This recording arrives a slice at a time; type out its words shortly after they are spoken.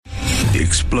the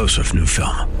explosive new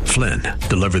film, Flynn,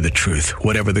 deliver the truth,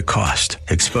 whatever the cost.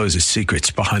 Exposes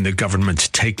secrets behind the government's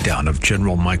takedown of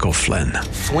General Michael Flynn.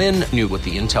 Flynn knew what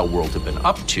the intel world had been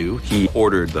up to. He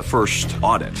ordered the first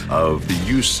audit of the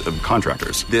use of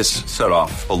contractors. This set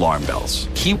off alarm bells.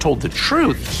 He told the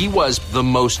truth. He was the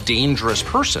most dangerous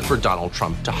person for Donald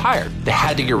Trump to hire. They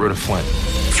had to get rid of Flynn.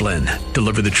 Flynn,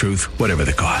 deliver the truth, whatever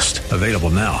the cost. Available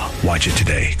now. Watch it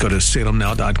today. Go to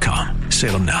salemnow.com.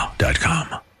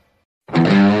 salemnow.com.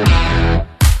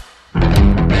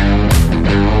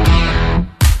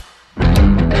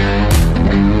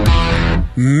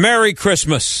 Merry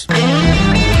Christmas.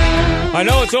 I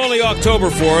know it's only October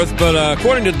 4th, but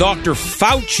according to Dr.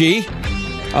 Fauci,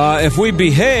 if we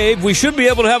behave, we should be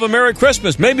able to have a Merry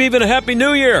Christmas, maybe even a Happy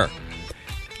New Year.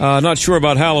 Not sure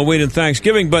about Halloween and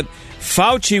Thanksgiving, but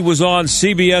Fauci was on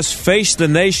CBS Face the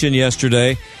Nation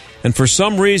yesterday, and for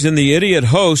some reason the idiot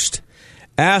host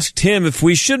asked him if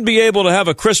we should be able to have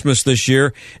a Christmas this year.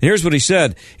 And here's what he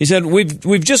said. He said,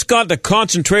 we've just got to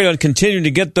concentrate on continuing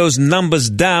to get those numbers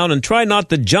down and try not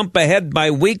to jump ahead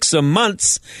by weeks or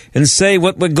months and say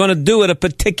what we're going to do at a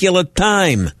particular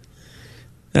time.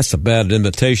 That's a bad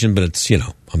invitation, but it's,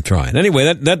 I'm trying. Anyway,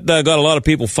 that got a lot of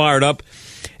people fired up.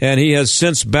 And he has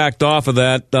since backed off of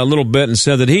that a little bit and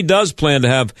said that he does plan to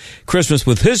have Christmas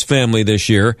with his family this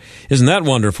year. Isn't that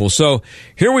wonderful? So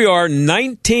here we are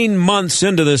 19 months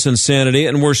into this insanity,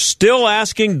 and we're still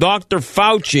asking Dr.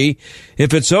 Fauci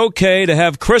if it's okay to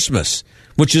have Christmas,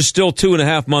 which is still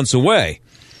 2.5 months away.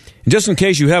 And just in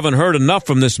case you haven't heard enough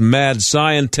from this mad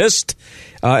scientist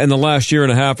in the last year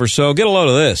and a half or so, get a load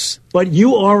of this. But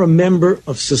you are a member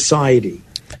of society.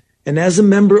 And as a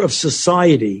member of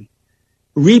society,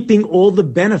 reaping all the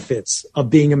benefits of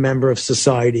being a member of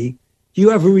society, you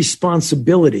have a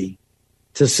responsibility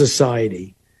to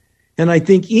society. And I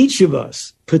think each of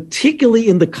us, particularly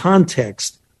in the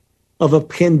context of a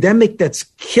pandemic that's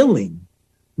killing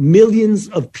millions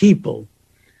of people,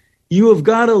 you have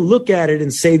got to look at it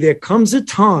and say there comes a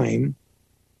time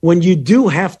when you do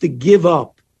have to give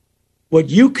up what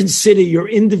you consider your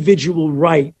individual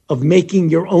right of making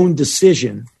your own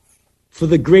decision for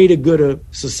the greater good of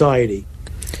society.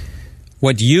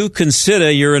 What you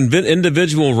consider your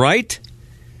individual right?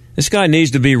 This guy needs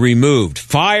to be removed,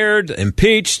 fired,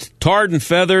 impeached, tarred and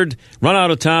feathered, run out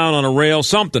of town on a rail,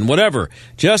 something, whatever.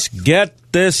 Just get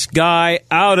this guy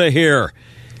out of here.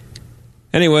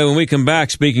 Anyway, when we come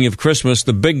back, speaking of Christmas,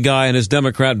 the big guy and his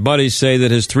Democrat buddies say that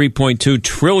his $3.2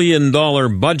 trillion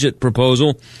budget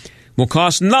proposal will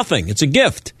cost nothing. It's a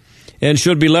gift and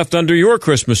should be left under your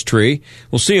Christmas tree.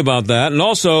 We'll see about that. And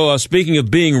also, speaking of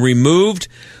being removed,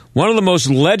 one of the most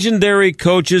legendary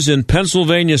coaches in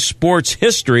Pennsylvania sports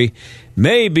history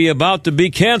may be about to be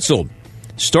canceled,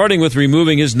 starting with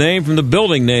removing his name from the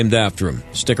building named after him.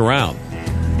 Stick around.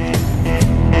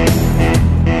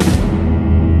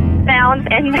 Mounds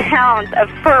and mounds of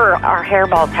fur. Our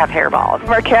hairballs have hairballs.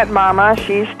 Our cat Mama,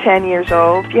 she's 10 years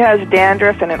old. She has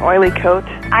dandruff and an oily coat.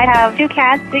 I have 2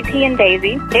 cats, Dixie and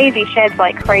Daisy. Daisy sheds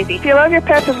like crazy. If you love your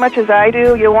pets as much as I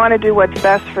do, you want to do what's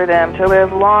best for them to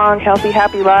live long, healthy,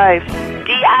 happy lives.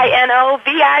 DINOVITE.com.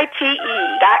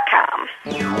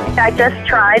 I just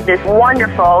tried this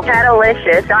wonderful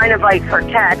Catalicious Dynavite for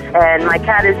cats, and my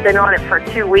cat has been on it for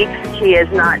 2 weeks. She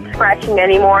is not scratching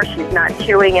anymore. She's not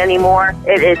chewing anymore.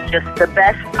 It is just the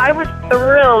best. I was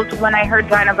thrilled when I heard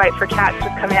Dynavite for cats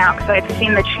was coming out because I'd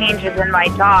seen the changes in my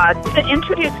dog. To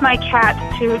introduce my cat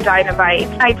to Dynavite,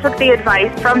 I took the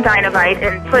advice from Dynavite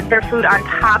and put their food on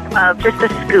top of just a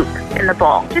scoop in the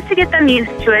bowl, just to get them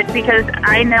used to it, because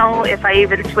I know if I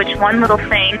even switch one little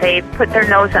thing, they put their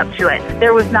nose up to it.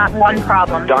 There was not one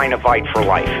problem. Dynavite for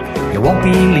life. You won't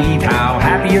believe how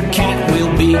happy your cat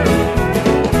will be.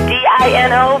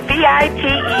 DINOVITE.com.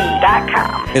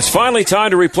 It's finally time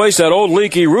to replace that old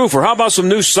leaky roof, or how about some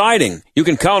new siding? You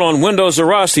can count on Windows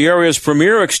R Us, the area's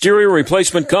premier exterior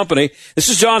replacement company. This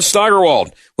is John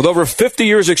Steigerwald. With over 50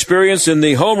 years' experience in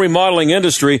the home remodeling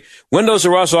industry, Windows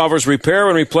R Us offers repair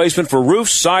and replacement for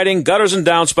roofs, siding, gutters and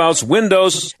downspouts,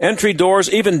 windows, entry doors,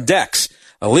 even decks.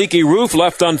 A leaky roof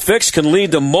left unfixed can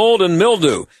lead to mold and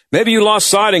mildew. Maybe you lost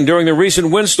siding during the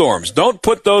recent windstorms. Don't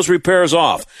put those repairs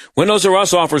off. Windows R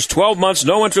Us offers 12 months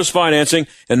no-interest financing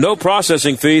and no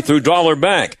processing fee through Dollar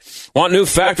Bank. Want new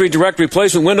factory direct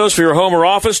replacement windows for your home or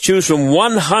office? Choose from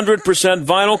 100%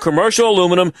 vinyl, commercial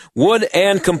aluminum, wood,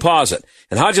 and composite.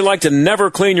 And how'd you like to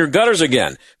never clean your gutters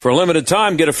again? For a limited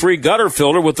time, get a free gutter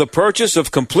filter with the purchase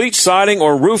of complete siding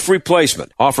or roof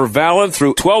replacement. Offer valid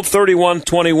through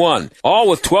 12/31/21. All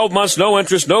with 12 months, no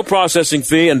interest, no processing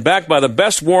fee, and backed by the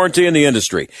best warranty warranty in the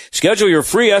industry. Schedule your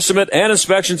free estimate and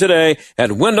inspection today at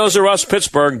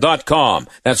windowsrustpittsburgh.com.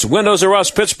 That's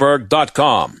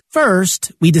windowsrustpittsburgh.com.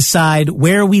 First, we decide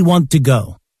where we want to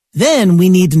go. Then we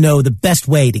need to know the best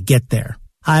way to get there.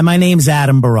 Hi, my name's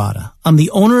Adam Barada. I'm the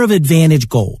owner of Advantage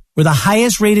Gold. We're the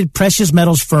highest rated precious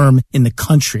metals firm in the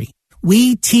country.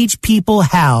 We teach people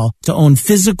how to own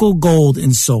physical gold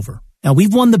and silver. Now,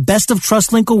 we've won the Best of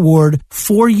TrustLink Award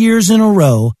 4 years in a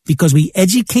row because we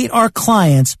educate our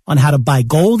clients on how to buy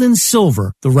gold and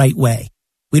silver the right way.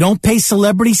 We don't pay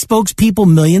celebrity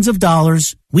spokespeople millions of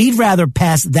dollars. We'd rather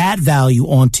pass that value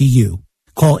on to you.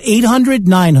 Call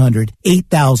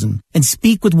 800-900-8000 and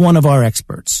speak with one of our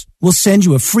experts. We'll send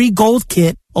you a free gold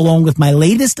kit along with my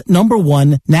latest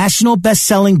 #1 national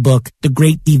best-selling book, The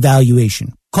Great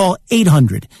Devaluation. Call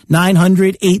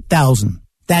 800-900-8000.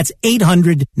 That's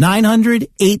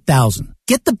 800-900-8000.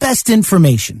 Get the best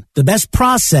information, the best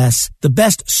process, the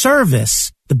best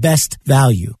service, the best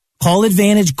value. Call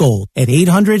Advantage Gold at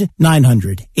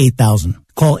 800-900-8000.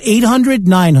 Call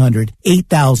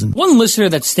 800-900-8000. One listener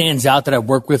that stands out that I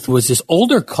worked with was this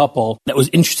older couple that was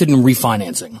interested in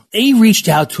refinancing. They reached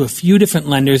out to a few different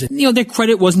lenders. And, their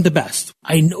credit wasn't the best.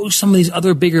 I know some of these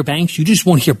other bigger banks, you just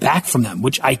won't hear back from them,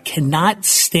 which I cannot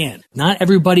stand. Not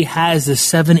everybody has the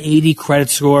 780 credit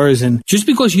scores, and just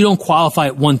because you don't qualify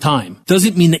at one time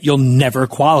doesn't mean that you'll never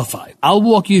qualify. I'll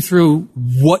walk you through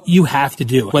what you have to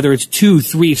do, whether it's 2,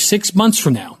 3, 6 months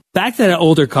from now. Back to that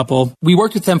older couple, we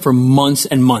worked with them for months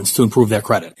and months to improve their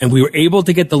credit. And we were able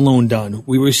to get the loan done.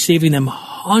 We were saving them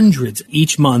hundreds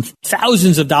each month,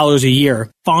 thousands of dollars a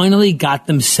year. Finally got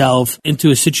themselves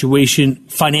into a situation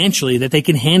financially that they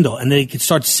can handle, and they could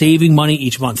start saving money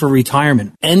each month for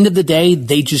retirement. End of the day,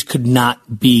 they just could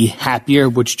not be happier,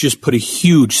 which just put a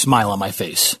huge smile on my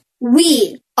face.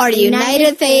 We are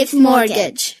United Faith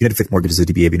Mortgage. United Faith Mortgage is a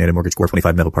DBA of United Mortgage Corp.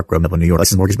 25 Melville Park Road, Melville, New York.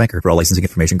 Licensed mortgage banker. For all licensing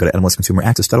information, go to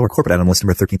NMLSconsumeraccess.org. Corporate NMLS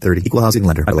number 1330. Equal housing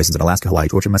lender. Licensed in Alaska, Hawaii,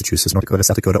 Georgia, Massachusetts, North Dakota,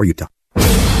 South Dakota, or Utah.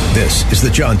 This is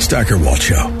the John Steigerwald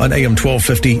Show on AM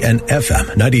 1250 and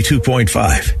FM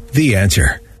 92.5. The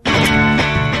Answer.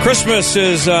 Christmas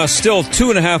is still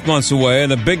 2.5 months away,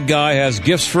 and the big guy has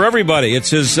gifts for everybody. It's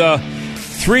his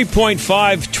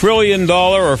 $3.5 trillion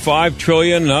or $5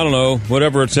 trillion, I don't know,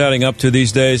 whatever it's adding up to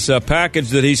these days, package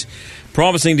that he's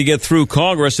promising to get through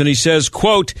Congress. And he says,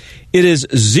 quote, "It is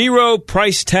zero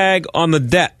price tag on the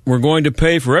debt. We're going to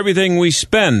pay for everything we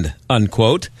spend,"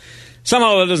 unquote.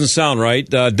 Somehow that doesn't sound right.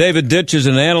 David Ditch is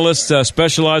an analyst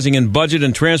specializing in budget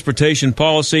and transportation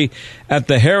policy at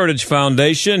the Heritage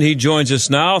Foundation. He joins us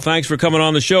now. Thanks for coming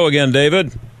on the show again,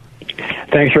 David.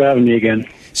 Thanks for having me again.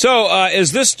 So,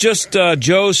 is this just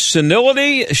Joe's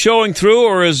senility showing through,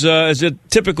 or is it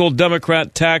typical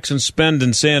Democrat tax and spend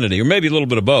insanity, or maybe a little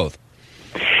bit of both?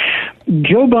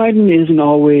 Joe Biden isn't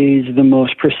always the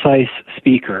most precise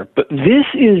speaker, but this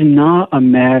is not a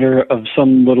matter of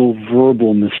some little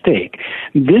verbal mistake.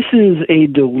 This is a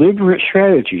deliberate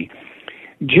strategy.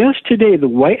 Just today, the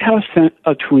White House sent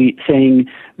a tweet saying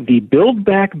the Build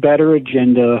Back Better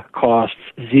agenda costs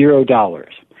 $0.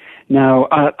 Now,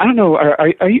 I don't know,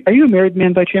 are you a married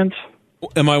man by chance?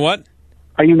 Am I what?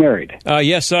 Are you married?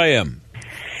 Yes, I am.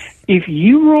 If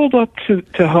you rolled up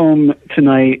to home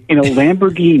tonight in a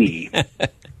Lamborghini,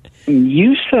 and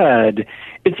you said,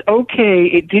 "It's okay,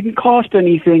 it didn't cost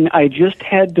anything, I just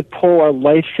had to pull our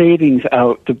life savings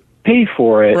out to pay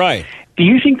for it," right? Do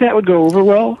you think that would go over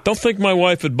well? Don't think my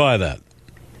wife would buy that.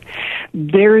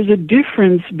 There is a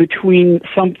difference between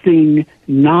something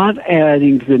not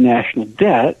adding to the national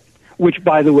debt, which,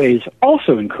 by the way, is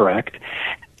also incorrect,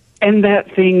 and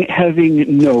that thing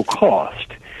having no cost.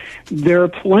 There are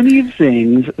plenty of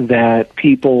things that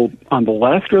people on the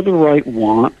left or the right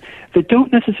want that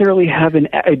don't necessarily have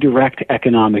a direct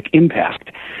economic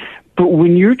impact. But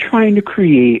when you're trying to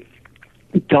create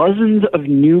dozens of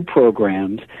new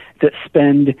programs that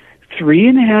spend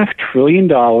 $3.5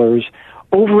 trillion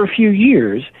over a few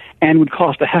years and would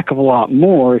cost a heck of a lot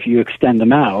more if you extend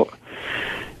them out,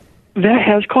 that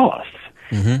has costs.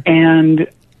 Mm-hmm. And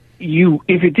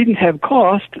if it didn't have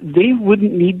cost, they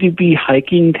wouldn't need to be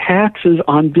hiking taxes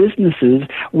on businesses,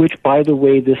 which, by the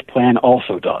way, this plan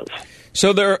also does.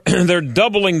 So they're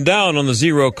doubling down on the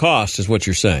zero cost, is what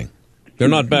you're saying. They're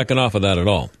not backing off of that at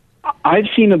all. I've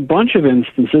seen a bunch of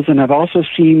instances, and I've also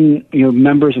seen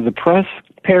members of the press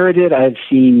parrot it. I've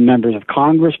seen members of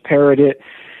Congress parrot it.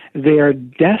 They are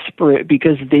desperate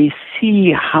because they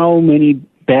see how many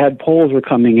bad polls are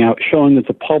coming out showing that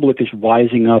the public is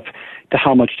wising up to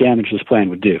how much damage this plan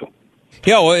would do.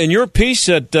 Yeah, well, in your piece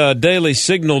at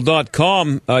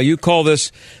dailysignal.com, you call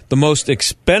this the most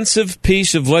expensive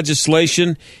piece of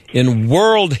legislation in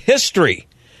world history.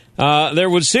 There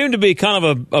would seem to be kind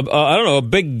of a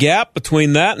big gap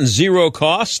between that and zero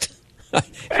cost.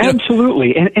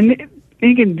 Absolutely. And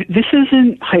again, this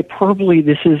isn't hyperbole,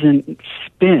 this isn't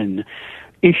spin.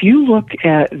 If you look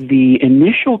at the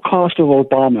initial cost of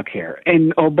Obamacare,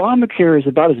 and Obamacare is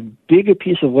about as big a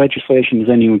piece of legislation as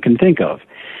anyone can think of,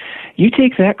 you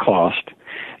take that cost,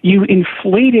 you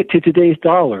inflate it to today's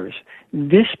dollars,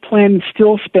 this plan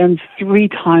still spends 3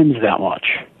 times that much.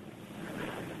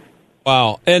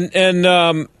 Wow.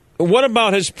 And what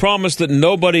about his promise that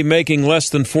nobody making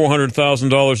less than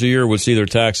 $400,000 a year would see their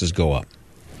taxes go up?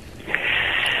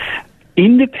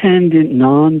 Independent,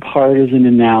 nonpartisan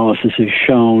analysis has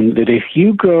shown that if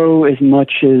you go as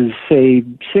much as, say,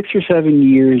 6 or 7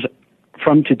 years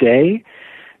from today,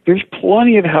 there's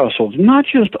plenty of households, not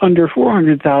just under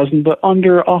 $400,000, but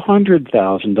under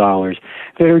 $100,000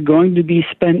 that are going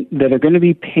to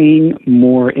be paying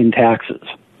more in taxes.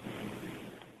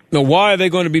 Now, why are they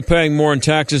going to be paying more in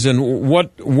taxes, and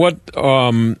what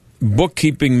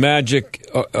bookkeeping magic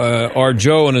are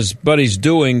Joe and his buddies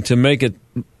doing to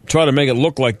try to make it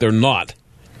look like they're not?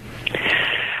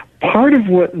 Part of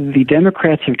what the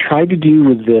Democrats have tried to do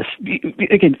with this,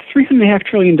 again, $3.5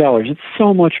 trillion, it's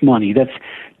so much money. That's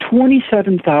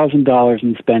 $27,000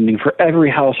 in spending for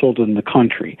every household in the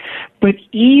country. But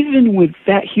even with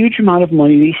that huge amount of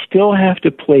money, they still have to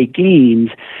play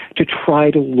games to try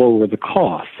to lower the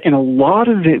costs. And a lot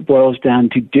of it boils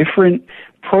down to different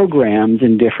programs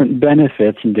and different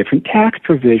benefits and different tax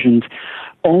provisions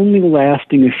only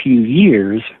lasting a few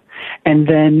years. And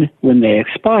then when they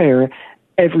expire,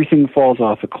 everything falls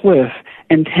off a cliff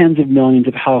and tens of millions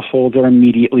of households are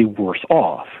immediately worse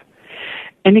off.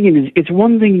 And again, it's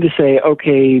one thing to say,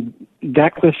 okay,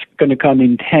 that cliff's going to come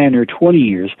in 10 or 20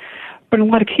 years, but in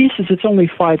a lot of cases it's only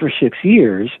 5 or 6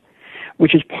 years,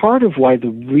 which is part of why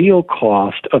the real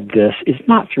cost of this is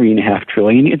not $3.5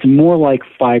 trillion. It's more like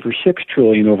 $5 or $6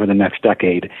 trillion over the next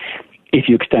decade if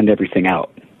you extend everything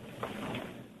out.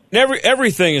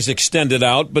 Everything is extended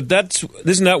out, but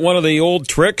isn't that one of the old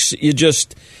tricks?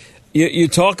 You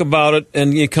talk about it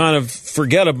and you kind of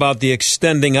forget about the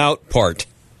extending out part.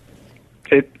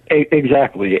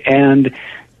 Exactly, and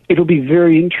it'll be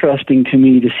very interesting to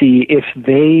me to see if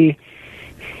they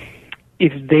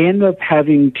end up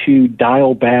having to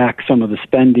dial back some of the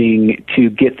spending to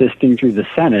get this thing through the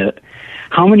Senate.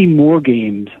 How many more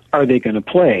games are they going to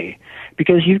play?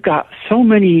 Because you've got so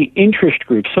many interest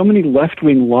groups, so many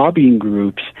left-wing lobbying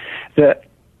groups that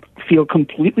feel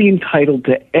completely entitled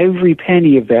to every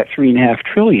penny of that $3.5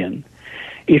 trillion.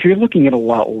 If you're looking at a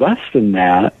lot less than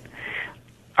that,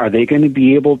 are they going to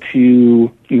be able to,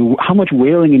 how much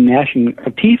wailing and gnashing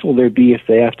of teeth will there be if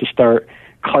they have to start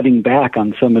cutting back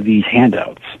on some of these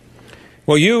handouts?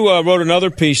 Well, you wrote another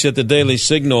piece at the Daily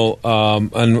Signal,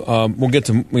 and we'll get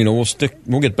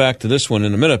back to this one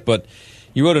in a minute, but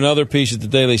you wrote another piece at the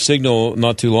Daily Signal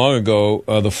not too long ago,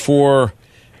 the four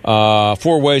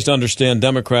ways to understand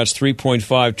Democrats'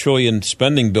 $3.5 trillion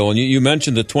spending bill. And you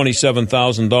mentioned the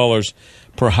 $27,000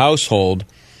 per household.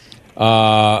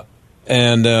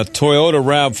 And Toyota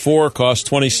RAV4 costs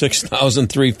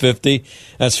 $26,350.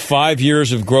 That's 5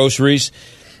 years of groceries.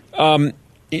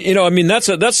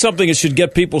 That's something that should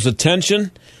get people's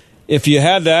attention. If you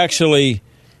had to actually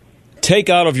take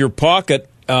out of your pocket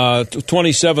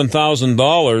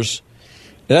 $27,000,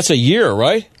 that's a year,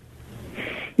 right?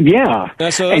 Yeah.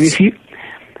 And if you,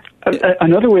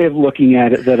 another way of looking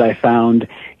at it that I found,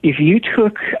 if you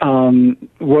took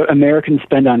what Americans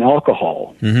spend on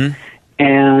alcohol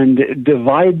and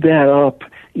divide that up,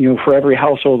 for every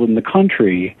household in the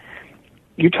country,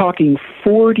 you're talking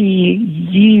 40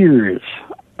 years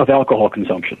of alcohol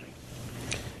consumption.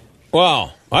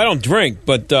 Wow. I don't drink,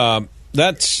 but that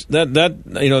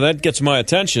gets my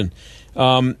attention.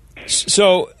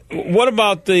 So what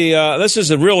about this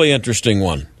is a really interesting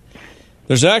one.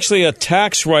 There's actually a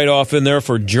tax write-off in there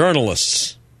for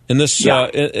journalists. In this,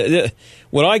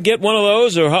 would I get one of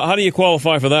those, or how do you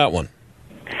qualify for that one?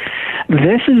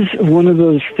 This is one of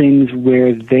those things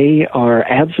where they are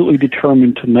absolutely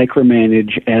determined to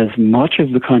micromanage as much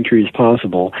of the country as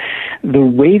possible. The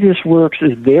way this works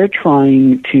is they're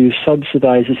trying to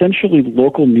subsidize essentially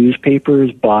local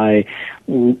newspapers by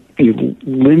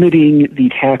limiting the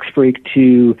tax break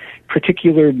to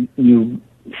particular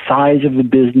size of the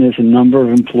business and number of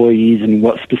employees and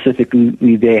what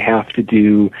specifically they have to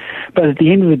do. But at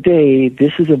the end of the day,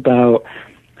 this is about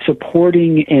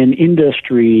supporting an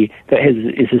industry that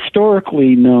is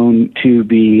historically known to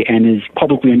be and is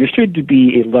publicly understood to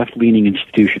be a left-leaning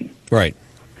institution. Right.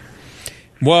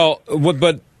 Well,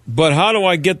 but how do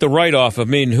I get the write-off? I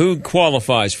mean, who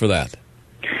qualifies for that?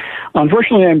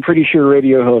 Unfortunately, I'm pretty sure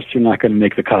radio hosts are not going to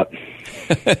make the cut.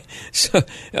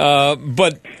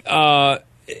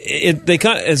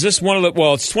 Is this one of the?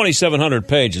 Well, it's 2,700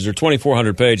 pages or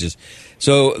 2,400 pages.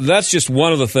 So that's just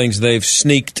one of the things they've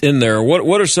sneaked in there.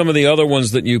 What are some of the other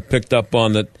ones that you picked up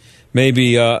on that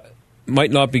maybe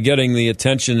might not be getting the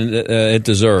attention it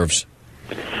deserves?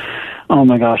 Oh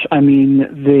my gosh! I mean,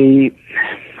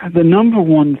 the number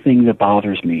one thing that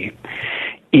bothers me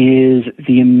is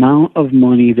the amount of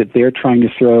money that they're trying to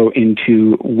throw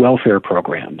into welfare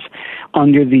programs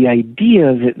under the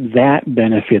idea that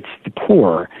benefits the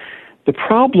poor. The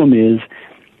problem is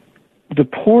the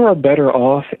poor are better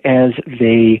off as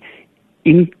they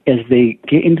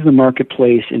get into the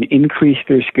marketplace and increase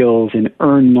their skills and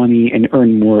earn money and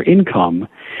earn more income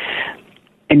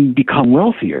and become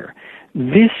wealthier.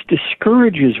 This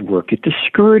discourages work. It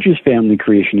discourages family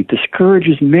creation. It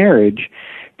discourages marriage,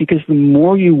 because the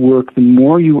more you work, the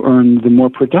more you earn, the more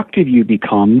productive you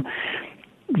become,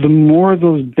 the more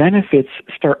those benefits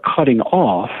start cutting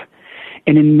off.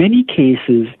 And in many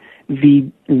cases, the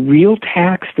real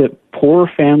tax that poor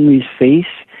families face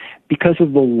because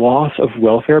of the loss of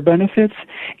welfare benefits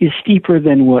is steeper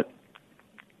than what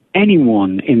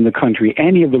anyone in the country,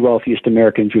 any of the wealthiest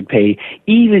Americans would pay,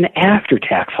 even after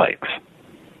tax hikes.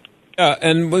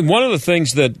 And one of the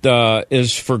things that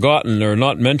is forgotten or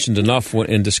not mentioned enough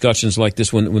in discussions like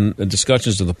this, when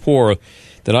discussions of the poor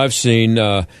that I've seen,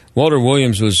 Walter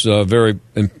Williams was the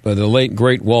late,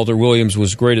 great Walter Williams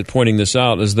was great at pointing this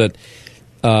out, is that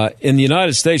in the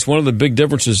United States, one of the big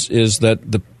differences is that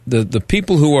the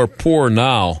people who are poor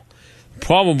now,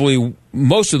 probably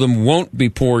most of them won't be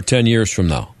poor 10 years from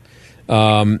now.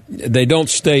 They don't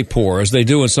stay poor as they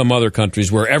do in some other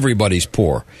countries where everybody's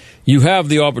poor. You have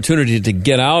the opportunity to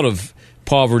get out of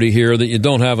poverty here that you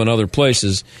don't have in other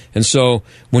places. And so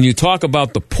when you talk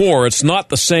about the poor, it's not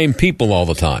the same people all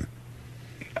the time.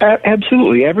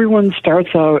 Absolutely. Everyone starts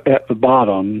out at the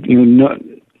bottom.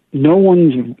 No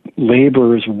one's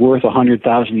labor is worth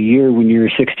 $100,000 a year when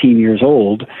you're 16 years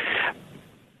old.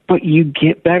 But you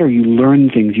get better. You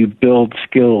learn things. You build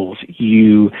skills.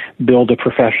 You build a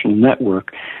professional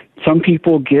network. Some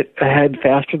people get ahead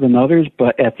faster than others,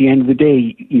 but at the end of the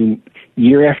day,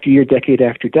 year after year, decade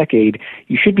after decade,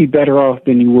 you should be better off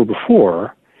than you were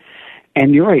before.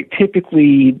 And you're right.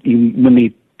 Typically, when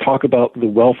they talk about the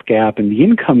wealth gap and the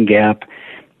income gap,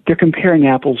 they're comparing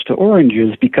apples to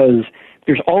oranges, because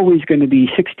there's always going to be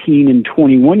 16 and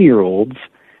 21-year-olds.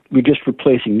 We're just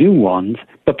replacing new ones.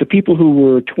 But the people who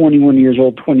were 21 years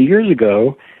old 20 years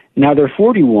ago, now they're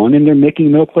 41 and they're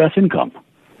making middle-class income.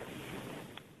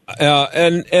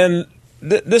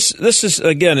 This is,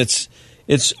 again,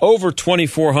 it's over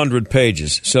 2,400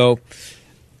 pages. So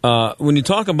when you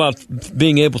talk about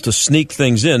being able to sneak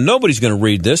things in, nobody's going to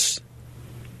read this.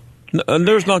 And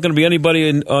there's not going to be anybody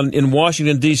in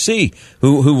Washington, D.C.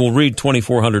 who will read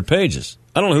 2,400 pages.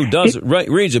 I don't know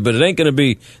who reads it, but it ain't going to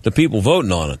be the people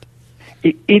voting on it.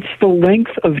 It's the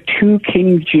length of 2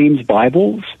 King James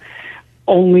Bibles,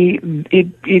 only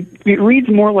it reads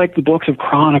more like the books of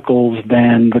Chronicles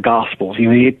than the Gospels.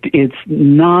 It's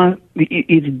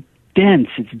dense,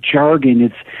 it's jargon,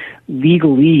 it's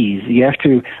legalese. You have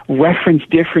to reference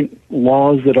different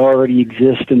laws that already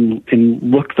exist and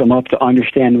look them up to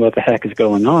understand what the heck is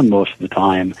going on most of the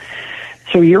time.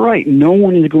 So you're right, no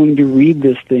one is going to read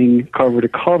this thing cover to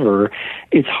cover.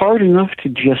 It's hard enough to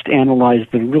just analyze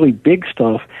the really big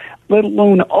stuff, let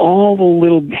alone all the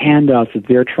little handouts that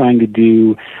they're trying to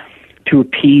do to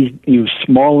appease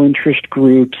small interest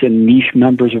groups and niche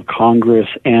members of Congress.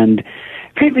 And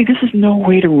frankly, this is no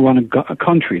way to run a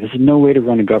country. This is no way to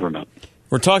run a government.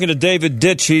 We're talking to David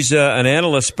Ditch. He's an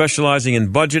analyst specializing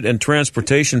in budget and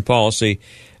transportation policy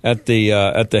at the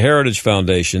Heritage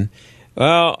Foundation.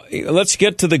 Well, let's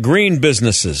get to the green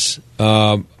businesses.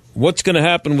 What's going to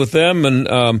happen with them,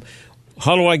 and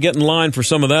how do I get in line for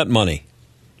some of that money?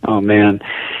 Oh, man.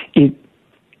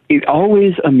 It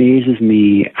always amazes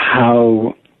me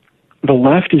how the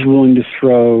left is willing to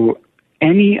throw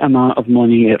any amount of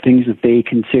money at things that they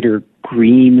consider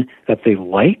green that they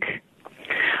like.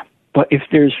 But if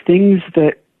there's things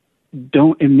that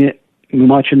don't emit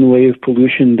much in the way of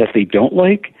pollution that they don't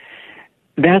like,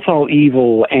 that's all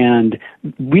evil, and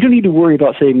we don't need to worry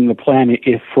about saving the planet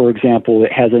if, for example,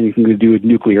 it has anything to do with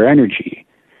nuclear energy,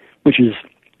 which is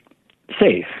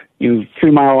safe.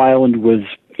 3 Mile Island was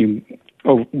going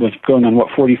on,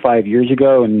 45 years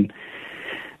ago, and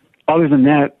other than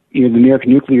that, the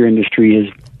American nuclear industry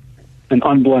is an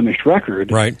unblemished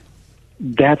record. Right.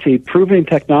 That's a proven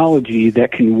technology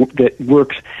that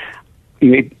works.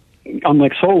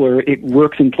 Unlike solar, it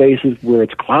works in places where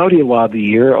it's cloudy a lot of the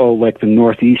year, like the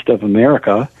northeast of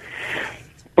America,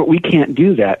 But we can't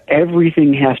do that.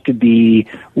 Everything has to be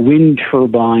wind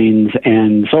turbines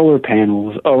and solar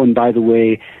panels. Oh, and by the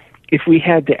way, if we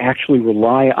had to actually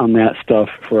rely on that stuff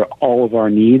for all of our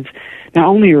needs, not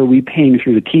only are we paying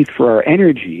through the teeth for our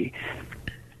energy,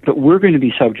 but we're going to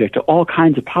be subject to all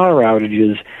kinds of power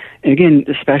outages, and again,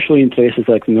 especially in places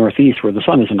like the Northeast where the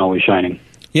sun isn't always shining.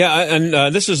 Yeah,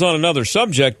 and this is on another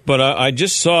subject, but I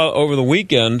just saw over the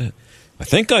weekend, I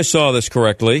think I saw this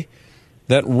correctly,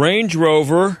 that Range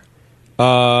Rover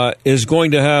is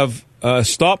going to have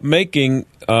stop making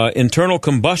internal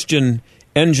combustion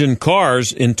engine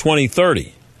cars in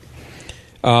 2030.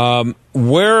 Who's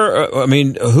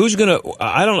going to?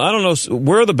 I don't know.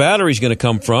 Where are the batteries going to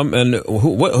come from, and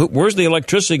where's the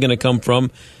electricity going to come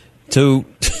from to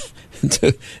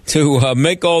to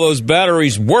make all those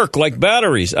batteries work like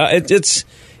batteries? It's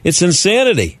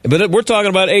insanity. But we're talking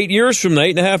about 8 years from now,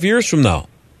 8.5 years from now.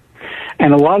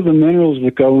 And a lot of the minerals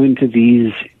that go into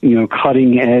these,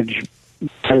 cutting edge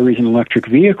batteries and electric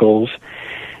vehicles,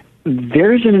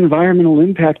 there's an environmental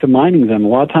impact to mining them. A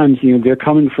lot of times, they're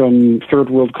coming from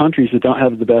third world countries that don't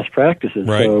have the best practices.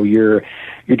 Right. So you're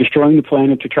destroying the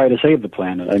planet to try to save the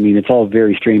planet. I mean, it's all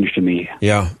very strange to me.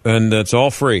 Yeah, and it's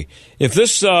all free. If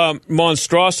this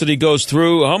monstrosity goes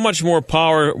through, how much more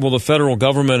power will the federal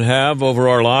government have over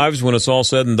our lives when it's all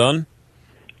said and done?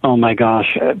 Oh, my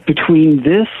gosh. Between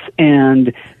this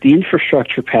and the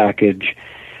infrastructure package,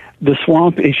 the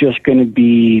swamp is just going to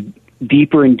be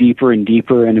deeper and deeper and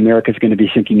deeper, and America's going to be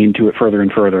sinking into it further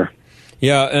and further.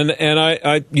 Yeah, and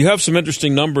I you have some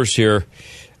interesting numbers here.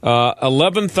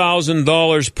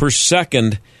 $11,000 per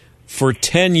second for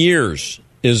 10 years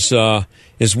is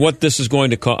what this is going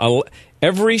to cost.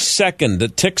 Every second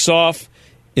that ticks off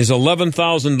is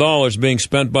 $11,000 being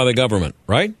spent by the government,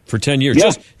 right? For 10 years,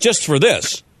 yeah. just for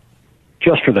this.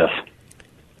 Just for this.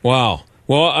 Wow.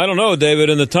 Well, I don't know,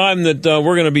 David. In the time that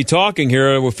we're going to be talking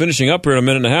here, we're finishing up here in a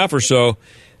minute and a half or so.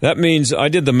 That means I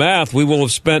did the math. We will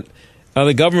have spent,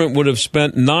 the government would have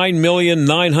spent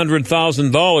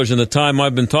 $9,900,000 in the time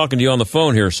I've been talking to you on the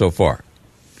phone here so far.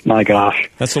 My gosh.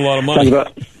 That's a lot of money.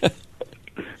 But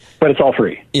it's all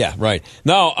free. Yeah, right.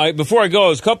 Now, before I go,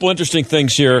 there's a couple interesting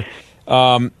things here.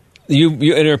 You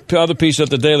in your other piece at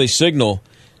the Daily Signal,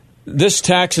 this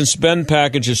tax and spend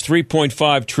package is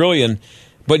 $3.5 trillion,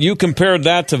 but you compared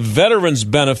that to veterans'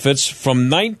 benefits from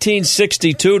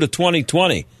 1962 to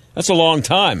 2020. That's a long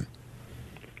time.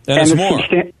 And it's more.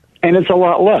 And it's a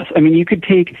lot less. I mean, you could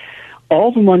take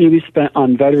all the money we spent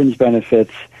on veterans'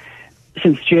 benefits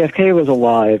since JFK was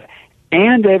alive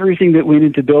and everything that went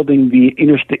into building the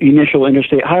initial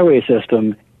interstate highway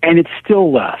system, and it's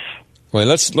still less. Wait,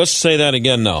 let's say that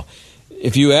again now.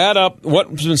 If you add up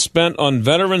what's been spent on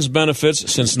veterans' benefits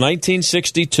since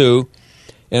 1962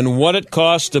 and what it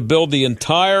costs to build the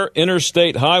entire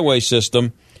interstate highway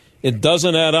system, it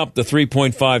doesn't add up to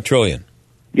 $3.5 trillion.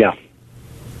 Yeah.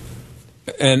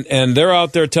 And they're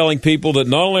out there telling people that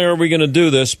not only are we going to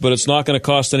do this, but it's not going to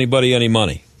cost anybody any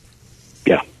money.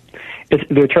 Yeah.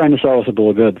 They're trying to sell us a bill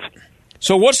of goods.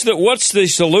 So what's the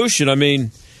solution? I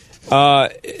mean,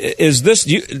 is this?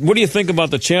 What do you think about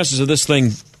the chances of this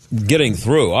thing getting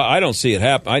through? I don't see it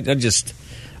happen. I just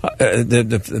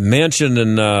the mansion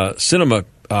and cinema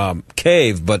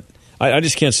cave, but I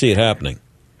just can't see it happening.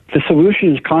 The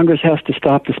solution is Congress has to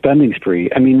stop the spending spree.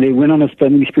 I mean, they went on a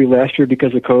spending spree last year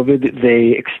because of COVID.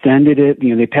 They extended it.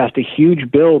 They passed a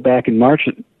huge bill back in March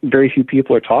that very few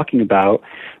people are talking about,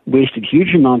 wasted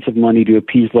huge amounts of money to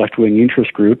appease left-wing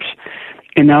interest groups,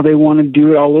 and now they want to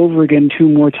do it all over again 2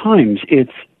 more times.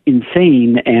 It's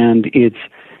insane, and it's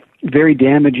very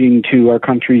damaging to our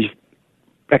country's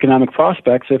economic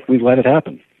prospects if we let it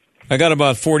happen. I got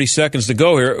about 40 seconds to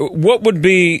go here. What would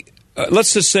be,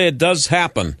 let's just say it does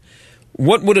happen,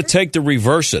 what would it take to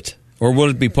reverse it? Or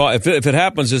would it be, if it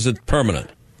happens, is it permanent?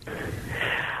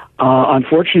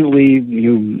 Unfortunately,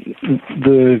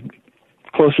 the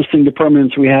closest thing to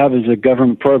permanence we have is a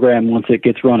government program once it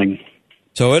gets running.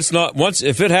 So it's not,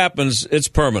 if it happens, it's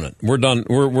permanent. We're done.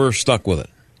 We're stuck with it.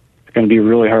 It's going to be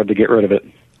really hard to get rid of it.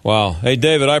 Wow. Hey,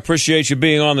 David, I appreciate you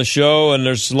being on the show, and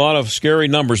there's a lot of scary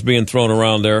numbers being thrown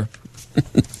around there.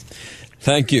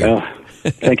 Thank you.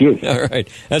 Thank you. All right.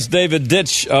 That's David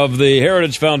Ditch of the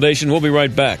Heritage Foundation. We'll be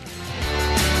right back.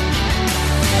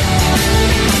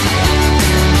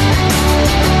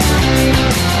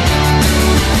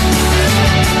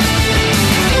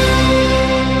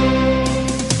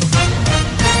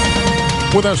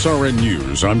 With SRN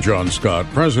News, I'm John Scott.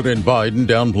 President Biden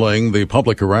downplaying the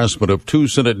public harassment of two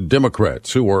Senate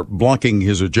Democrats who are blocking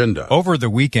his agenda. Over the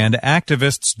weekend,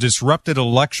 activists disrupted a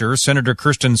lecture Senator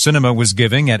Kyrsten Sinema was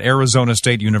giving at Arizona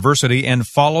State University and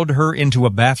followed her into a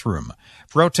bathroom.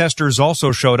 Protesters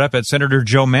also showed up at Senator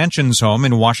Joe Manchin's home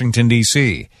in Washington,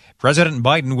 D.C. President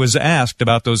Biden was asked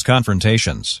about those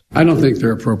confrontations. I don't think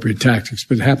they're appropriate tactics,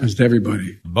 but it happens to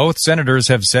everybody. Both senators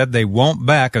have said they won't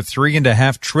back a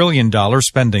 $3.5 trillion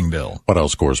spending bill. White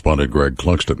House correspondent Greg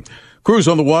Cluxton. Crews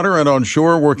on the water and on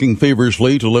shore working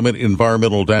feverishly to limit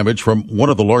environmental damage from one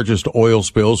of the largest oil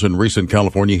spills in recent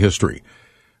California history.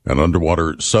 An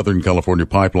underwater Southern California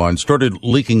pipeline started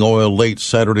leaking oil late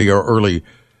Saturday or early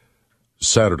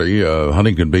Saturday.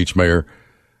 Huntington Beach Mayor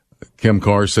Kim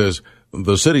Carr says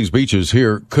the city's beaches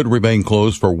here could remain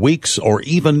closed for weeks or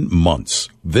even months.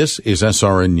 This is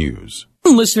SRN News.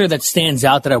 One listener that stands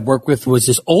out that I work with was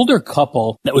this older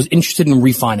couple that was interested in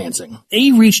refinancing.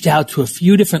 They reached out to a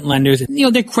few different lenders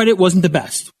and, their credit wasn't the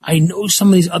best. I know some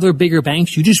of these other bigger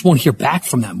banks, you just won't hear back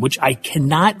from them, which I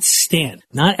cannot stand.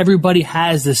 Not everybody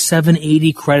has the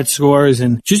 780 credit scores,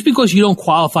 and just because you don't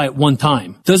qualify at one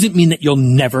time doesn't mean that you'll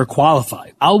never qualify.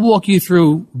 I'll walk you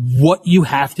through what you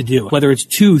have to do, whether it's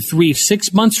 2, 3,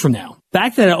 6 months from now.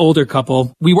 Back to that older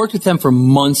couple, we worked with them for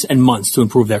months and months to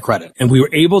improve their credit. And we were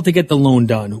able to get the loan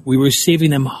done. We were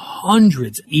saving them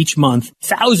hundreds each month,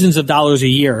 thousands of dollars a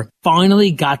year.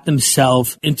 Finally got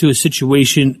themselves into a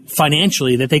situation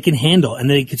financially that they can handle, and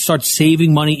they could start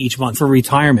saving money each month for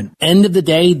retirement. End of the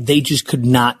day, they just could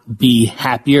not be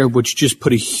happier, which just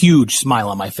put a huge smile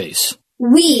on my face.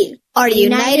 We are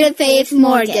United Faith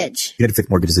Mortgage. United Faith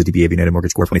Mortgage is a DBA of United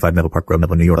Mortgage Corp. 25 Melville Park Road,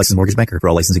 Melville, New York. Licensed mortgage banker. For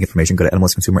all licensing information, go to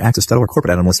nmlsconsumeraccess.org.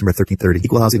 Corporate NMLS number 1330.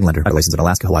 Equal housing lender. Licensed in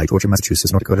Alaska, Hawaii, Georgia,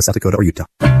 Massachusetts, North Dakota, South Dakota, or Utah.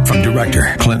 From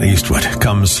director Clint Eastwood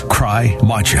comes Cry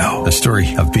Macho, the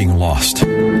story of being lost.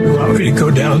 You want me to go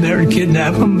down there and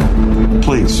kidnap him?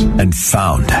 Please. And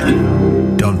found.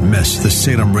 Don't miss the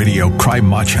Salem Radio Cry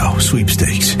Macho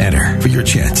sweepstakes. Enter for your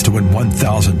chance to win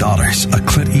 $1,000, a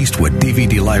Clint Eastwood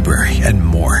DVD library, and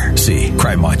more. See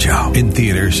Cry Macho in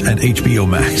theaters and HBO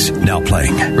Max. Now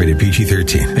playing. Rated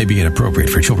PG-13. May be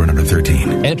inappropriate for children under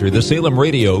 13. Enter the Salem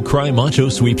Radio Cry Macho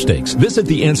sweepstakes. Visit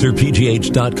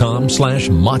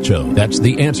theanswerpgh.com/macho. That's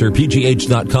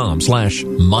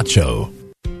theanswerpgh.com/macho.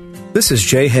 This is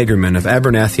Jay Hagerman of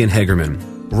Abernathy and Hagerman.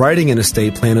 Writing an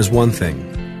estate plan is one thing.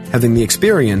 Having the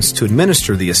experience to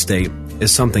administer the estate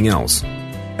is something else.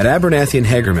 At Abernathy and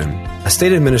Hagerman,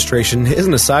 estate administration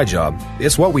isn't a side job,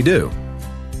 it's what we do.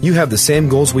 You have the same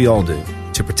goals we all do,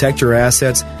 to protect your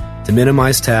assets, to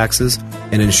minimize taxes,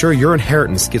 and ensure your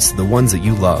inheritance gets to the ones that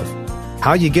you love.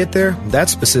 How you get there,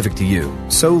 that's specific to you.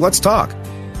 So let's talk.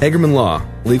 Hagerman Law,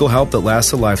 legal help that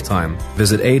lasts a lifetime.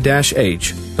 Visit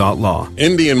a-h.law.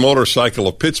 Indian Motorcycle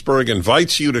of Pittsburgh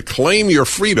invites you to claim your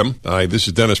freedom. Hi, this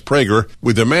is Dennis Prager.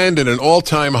 With demand at an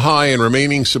all-time high and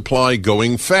remaining supply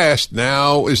going fast,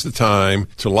 now is the time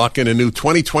to lock in a new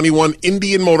 2021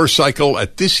 Indian motorcycle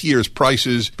at this year's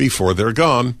prices before they're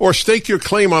gone. Or stake your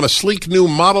claim on a sleek new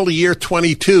model year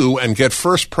 22 and get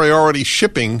first priority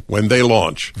shipping when they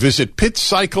launch. Visit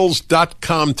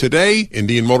pitcycles.com today.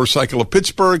 Indian Motorcycle of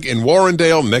Pittsburgh in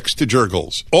Warrendale next to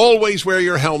Jurgles. Always wear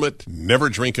your helmet, never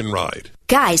drink and ride.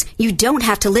 Guys, you don't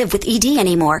have to live with ED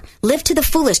anymore. Live to the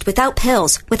fullest without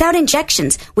pills, without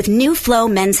injections, with New Flow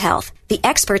Men's Health, the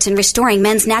experts in restoring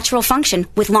men's natural function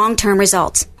with long-term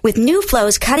results. With New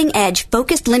Flow's cutting-edge,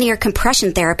 focused linear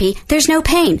compression therapy, there's no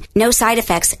pain, no side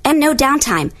effects, and no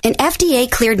downtime. An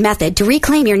FDA-cleared method to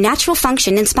reclaim your natural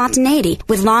function and spontaneity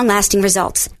with long-lasting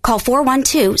results. Call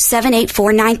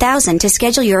 412-784-9000 to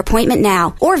schedule your appointment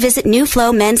now, or visit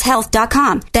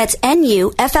newflowmenshealth.com. That's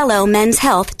NUFLO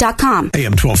menshealth.com.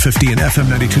 AM 1250 and FM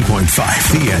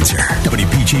 92.5. The Answer.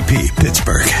 WPGP,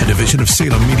 Pittsburgh, a division of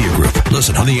Salem Media Group.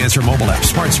 Listen on The Answer mobile app,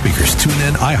 smart speakers,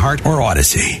 TuneIn, iHeart, or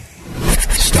Odyssey.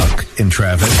 Stuck in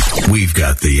traffic? We've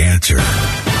got the answer.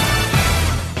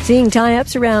 Seeing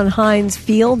tie-ups around Heinz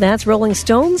Field, that's Rolling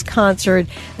Stones concert,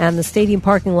 and the stadium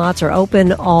parking lots are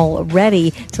open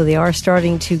already, so they are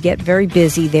starting to get very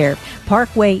busy there.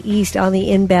 Parkway East on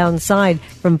the inbound side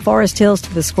from Forest Hills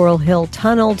to the Squirrel Hill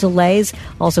Tunnel, delays.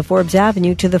 Also Forbes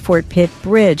Avenue to the Fort Pitt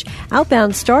Bridge.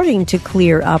 Outbound starting to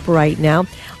clear up right now.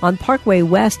 On Parkway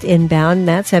West inbound,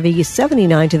 that's heavy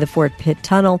 79 to the Fort Pitt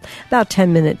Tunnel, about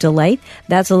 10-minute delay.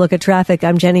 That's a look at traffic.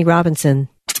 I'm Jenny Robinson.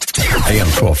 AM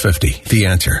 1250, The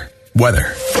Answer.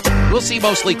 Weather. We'll see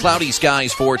mostly cloudy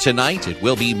skies for tonight. It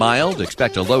will be mild.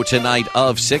 Expect a low tonight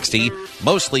of 60.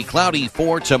 Mostly cloudy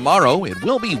for tomorrow. It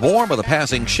will be warm with a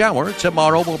passing shower.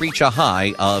 Tomorrow will reach a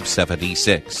high of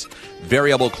 76.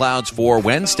 Variable clouds for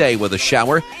Wednesday with a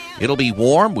shower. It'll be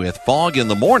warm with fog in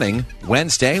the morning.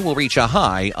 Wednesday will reach a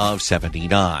high of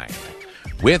 79.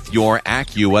 With your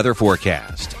AccuWeather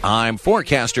forecast, I'm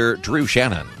forecaster Drew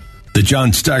Shannon. The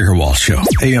John Steigerwald Show,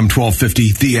 AM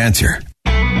 1250, The Answer.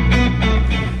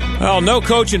 Well, no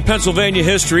coach in Pennsylvania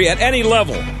history at any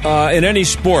level in any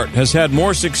sport has had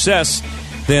more success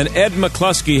than Ed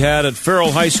McCluskey had at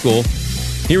Farrell High School.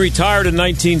 He retired in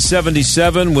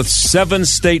 1977 with 7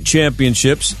 state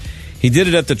championships. He did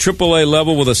it at the AAA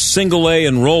level with a single A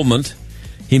enrollment.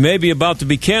 He may be about to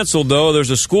be canceled, though. There's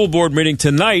a school board meeting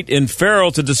tonight in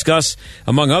Farrell to discuss,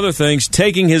 among other things,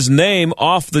 taking his name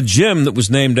off the gym that was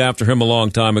named after him a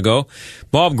long time ago.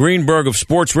 Bob Greenberg of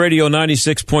Sports Radio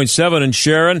 96.7 in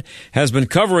Sharon has been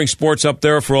covering sports up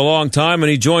there for a long time, and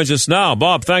he joins us now.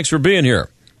 Bob, thanks for being here.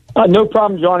 No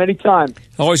problem, John. Anytime.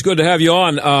 Always good to have you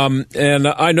on. And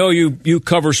I know you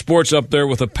cover sports up there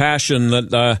with a passion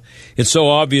that it's so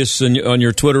obvious on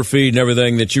your Twitter feed and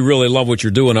everything that you really love what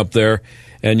you're doing up there.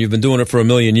 And you've been doing it for a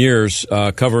million years,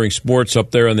 covering sports up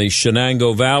there in the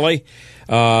Shenango Valley,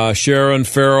 Sharon,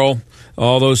 Farrell,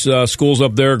 all those schools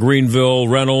up there, Greenville,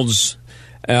 Reynolds.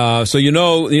 So you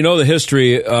know the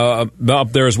history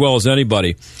up there as well as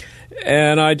anybody.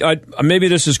 And I maybe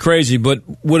this is crazy, but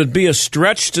would it be a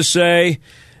stretch to say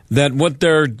that what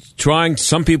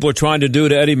some people are trying to do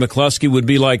to Eddie McCluskey would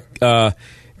be like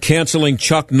canceling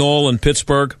Chuck Noll in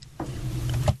Pittsburgh?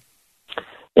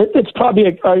 It's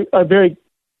probably a very,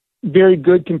 very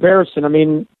good comparison. I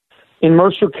mean, in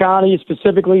Mercer County,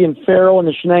 specifically in Farrell and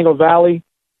the Shenango Valley,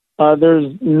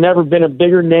 there's never been a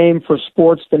bigger name for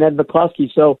sports than Ed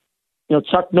McCluskey. So,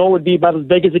 Chuck Noll would be about as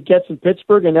big as it gets in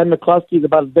Pittsburgh, and Ed McCluskey is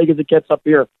about as big as it gets up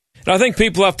here. I think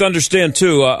people have to understand,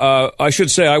 too. I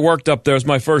should say I worked up there. It was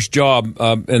my first job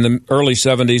in the early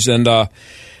 70s, and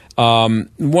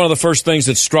one of the first things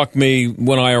that struck me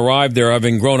when I arrived there,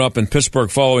 having grown up in Pittsburgh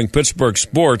following Pittsburgh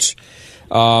sports,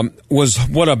 was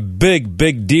what a big,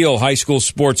 big deal high school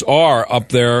sports are up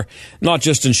there, not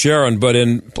just in Sharon, but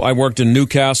I worked in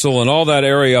Newcastle and all that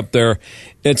area up there.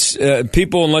 It's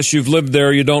people, unless you've lived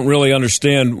there, you don't really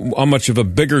understand how much of a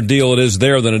bigger deal it is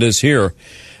there than it is here.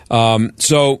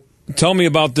 So tell me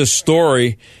about this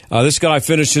story. This guy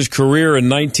finished his career in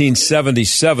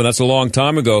 1977. That's a long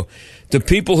time ago. Do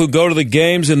people who go to the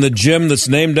games in the gym that's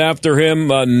named after him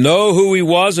know who he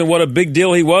was and what a big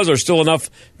deal he was? Are still enough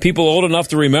people old enough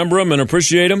to remember him and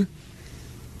appreciate him?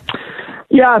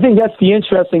 Yeah, I think that's the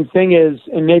interesting thing is,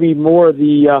 and maybe more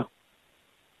the, I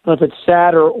don't know if it's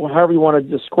sad or however you want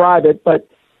to describe it, but,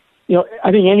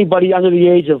 I think anybody under the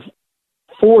age of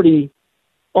 40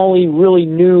 only really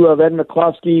knew of Ed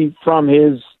McCluskey from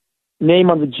his name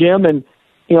on the gym and,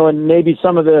 and maybe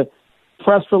some of the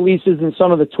press releases and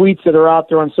some of the tweets that are out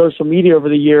there on social media over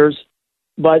the years.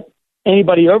 But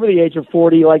anybody over the age of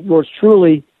 40, like yours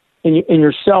truly and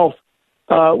yourself,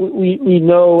 we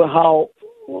know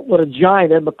what a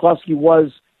giant Ed McCluskey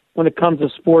was when it comes to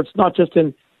sports, not just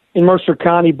in Mercer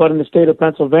County, but in the state of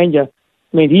Pennsylvania.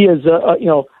 I mean, he is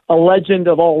a legend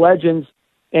of all legends,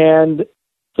 and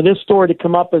for this story to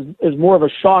come up is more of a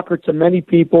shocker to many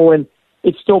people, and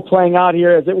it's still playing out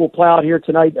here as it will play out here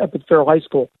tonight up at Farrell High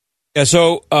School. Yeah.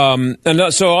 So,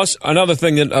 another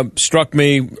thing that struck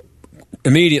me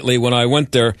immediately when I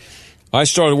went there, I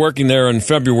started working there in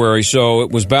February, so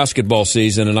it was basketball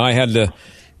season, and I had to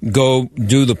go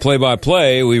do the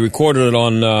play-by-play. We recorded it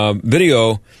on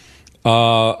video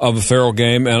of a Farrell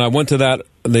game, and I went to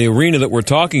the arena that we're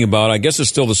talking about. I guess it's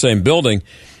still the same building.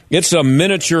 It's a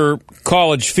miniature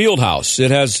college field house. It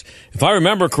has, if I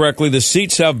remember correctly, the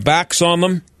seats have backs on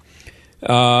them.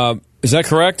 Is that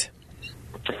correct?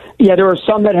 Yeah, there are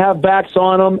some that have backs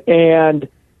on them, and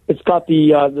it's got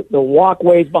the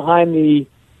walkways behind the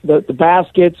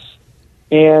baskets,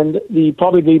 and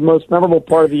probably the most memorable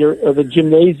part of the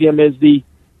gymnasium is the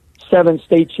 7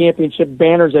 state championship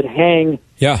banners that hang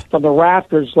from the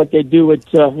rafters, like they do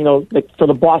at like for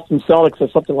the Boston Celtics or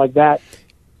something like that.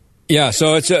 Yeah,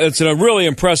 so it's a really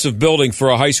impressive building for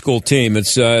a high school team.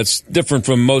 It's different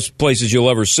from most places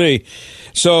you'll ever see.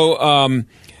 So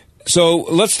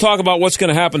let's talk about what's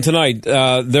going to happen tonight.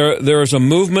 There's a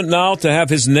movement now to have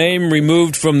his name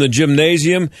removed from the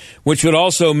gymnasium, which would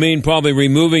also mean probably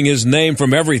removing his name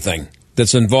from everything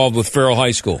that's involved with Farrell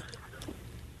High School.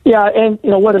 Yeah, and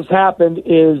what has happened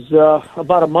is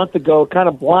about a month ago, kind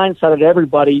of blindsided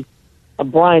everybody.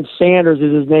 Brian Sanders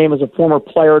is his name, as a former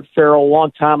player at Farrell a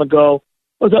long time ago.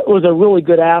 Was a really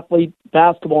good athlete,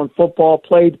 basketball and football,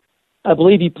 played I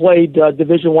believe he played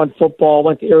Division I football,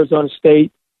 went to Arizona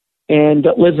State, and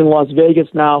lives in Las Vegas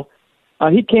now.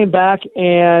 He came back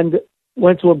and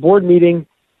went to a board meeting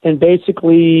and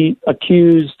basically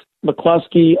accused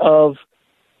McCluskey of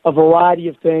a variety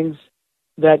of things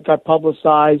that got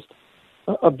publicized: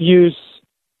 abuse,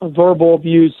 verbal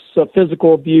abuse,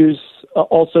 physical abuse,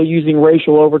 also using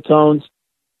racial overtones.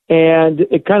 And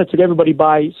it kind of took everybody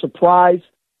by surprise.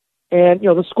 And,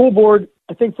 the school board,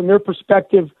 I think from their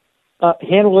perspective,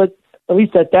 handled it, at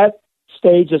least at that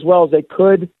stage, as well as they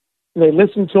could. And they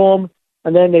listened to him,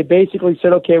 and then they basically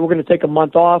said, okay, we're going to take a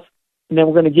month off, and then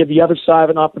we're going to give the other side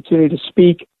an opportunity to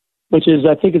speak, which is,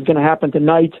 I think, is going to happen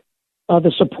tonight.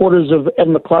 The supporters of Ed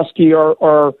McCluskey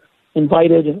are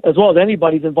invited, as well as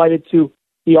anybody's invited to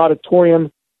the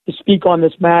auditorium to speak on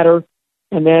this matter.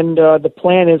 And then the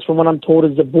plan is, from what I'm told,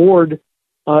 is the board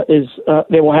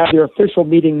they will have their official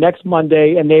meeting next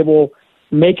Monday, and they will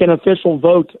make an official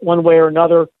vote one way or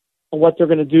another on what they're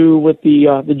going to do with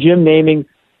the gym naming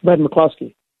of Ed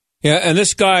McCluskey. Yeah, and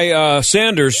this guy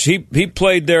Sanders, he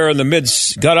played there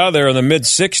got out of there in the mid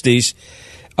 '60s.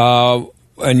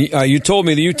 And you told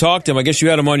me that you talked to him. I guess you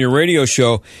had him on your radio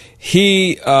show.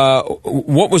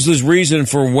 What was his reason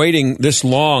for waiting this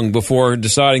long before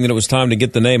deciding that it was time to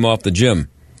get the name off the gym?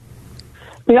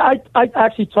 Yeah, I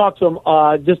actually talked to him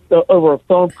just over a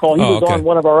phone call. He was on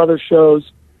one of our other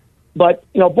shows. But,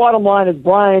 bottom line is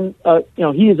Brian,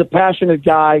 he is a passionate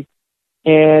guy.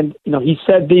 And, he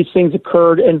said these things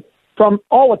occurred. And from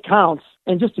all accounts,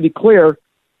 and just to be clear,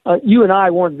 you and I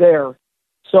weren't there.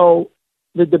 So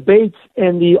the debate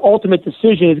and the ultimate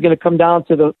decision is going to come down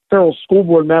to the federal school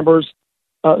board members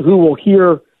who will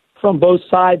hear from both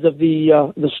sides of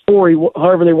the story,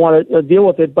 however they want to deal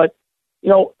with it. But,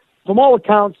 from all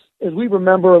accounts, as we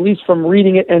remember, at least from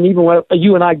reading it, and even when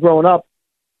you and I growing up,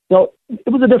 it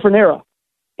was a different era.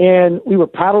 And we were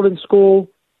paddled in school,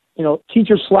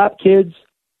 teachers slapped kids,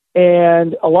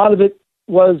 and a lot of it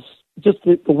was just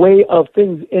the way of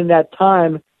things in that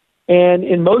time. And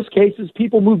in most cases,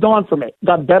 people moved on from it,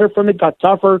 got better from it, got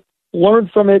tougher, learned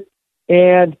from it.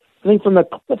 And I think from the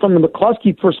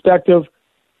McCluskey perspective,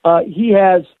 he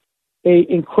has an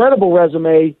incredible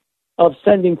resume of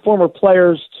sending former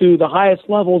players to the highest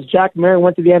levels. Jack Marion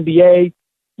went to the NBA.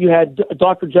 You had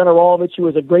Dr. Generalovic, who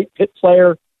was a great Pitt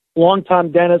player,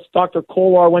 longtime dentist. Dr.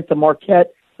 Kolar went to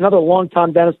Marquette, another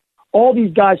longtime dentist. All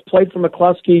these guys played for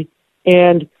McCluskey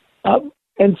and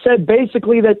said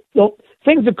basically that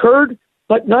things occurred,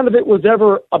 but none of it was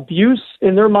ever abuse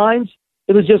in their minds.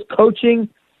 It was just coaching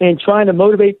and trying to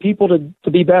motivate people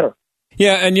to be better.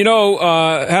 Yeah, and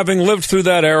having lived through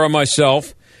that era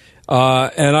myself,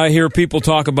 and I hear people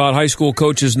talk about high school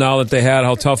coaches now that they had,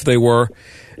 how tough they were.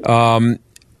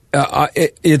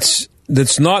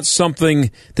 It's not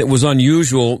something that was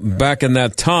unusual back in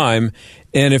that time.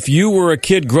 And if you were a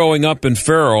kid growing up in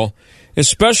Farrell,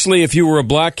 especially if you were a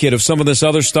black kid, if some of this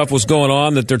other stuff was going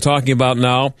on that they're talking about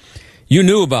now, you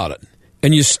knew about it.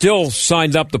 And you still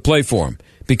signed up to play for them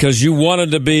because you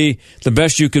wanted to be the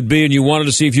best you could be and you wanted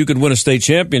to see if you could win a state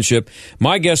championship.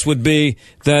 My guess would be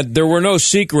that there were no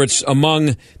secrets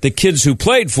among the kids who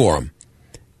played for him.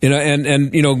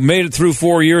 And made it through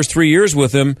 3 years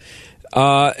with him.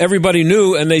 Everybody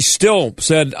knew, and they still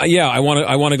said, "Yeah, I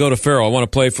want to go to Farrell. I want to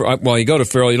play for." Well, you go to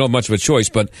Farrell, you don't have much of a choice,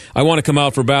 but I want to come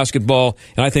out for basketball,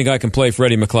 and I think I can play for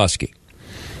Eddie McCluskey.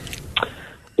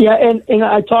 Yeah, and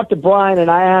I talked to Brian,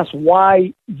 and I asked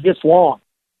why this long.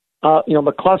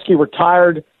 McCluskey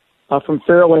retired from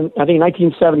Farrell in I think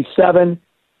 1977.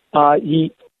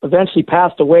 He eventually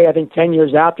passed away, I think 10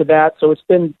 years after that. So it's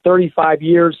been 35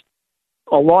 years.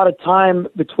 A lot of time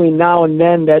between now and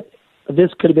then that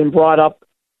this could have been brought up.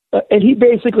 And he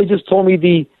basically just told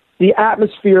me the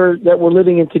atmosphere that we're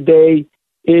living in today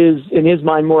is, in his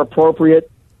mind, more appropriate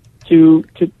to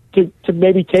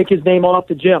maybe take his name off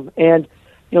the gym. And,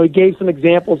 he gave some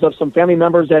examples of some family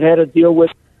members that had to deal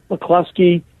with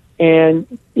McCluskey and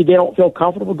they don't feel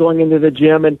comfortable going into the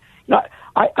gym. And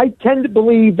I tend to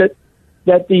believe that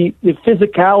the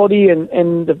physicality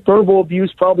and the verbal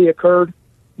abuse probably occurred,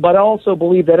 but I also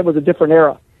believe that it was a different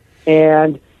era.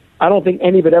 And I don't think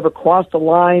any of it ever crossed the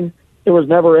line. There was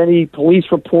never any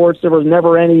police reports. There was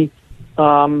never any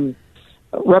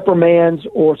reprimands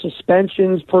or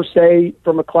suspensions, per se,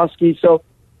 for McCluskey. So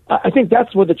I think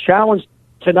that's where the challenge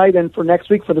tonight and for next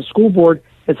week for the school board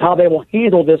is how they will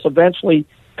handle this eventually,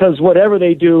 because whatever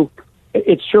they do,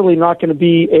 it's surely not going to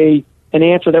be an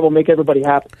answer that will make everybody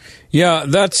happy. Yeah,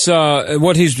 that's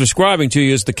what he's describing to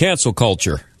you is the cancel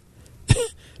culture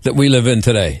that we live in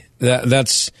today.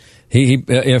 That's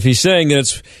If he's saying that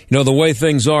it's the way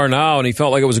things are now, and he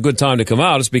felt like it was a good time to come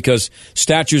out, it's because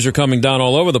statues are coming down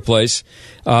all over the place,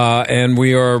 and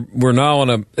we're now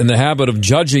in the habit of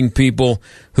judging people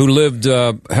who lived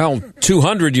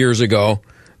 200 years ago.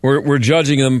 We're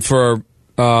judging them for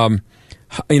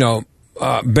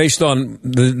based on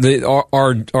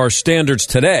our standards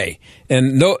today,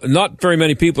 and not very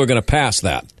many people are going to pass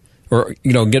that or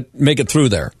make it through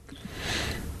there.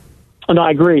 No,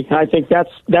 I agree. I think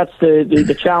that's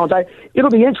the challenge. It'll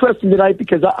be interesting tonight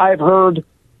because I've heard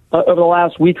over the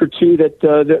last week or two that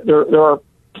there are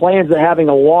plans of having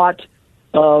a lot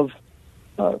of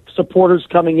supporters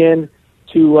coming in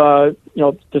to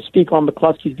speak on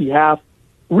McCluskey's behalf.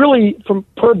 Really,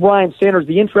 per Brian Sanders,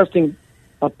 the interesting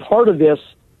part of this,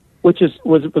 which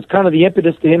was kind of the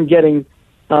impetus to him getting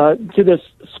to this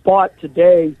spot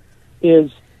today, is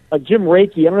Jim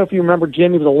Rakey. I don't know if you remember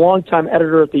Jim. He was a longtime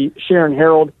editor at the Sharon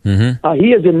Herald. Mm-hmm.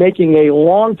 He has been making a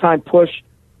long-time push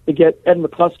to get Ed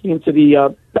McCluskey into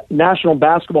the National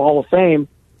Basketball Hall of Fame.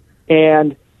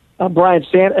 And Brian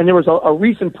Sanders, and there was a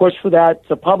recent push for that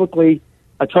publicly,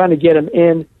 trying to get him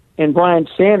in. And Brian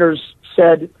Sanders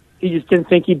said he just didn't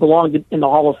think he belonged in the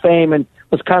Hall of Fame, and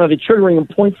was kind of the triggering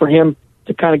point for him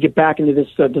to kind of get back into this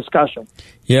discussion.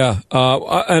 Yeah,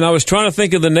 and I was trying to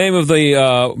think of the name of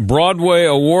the Broadway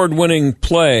award-winning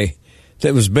play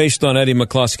that was based on Eddie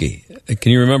McCluskey.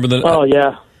 Can you remember the? Oh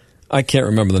yeah, I can't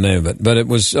remember the name of it, but it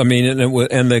was. I mean,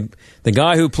 and the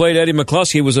guy who played Eddie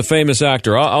McCluskey was a famous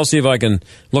actor. I'll see if I can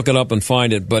look it up and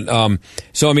find it. But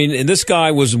so I mean, this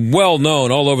guy was well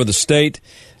known all over the state.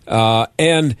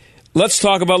 And let's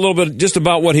talk about a little bit just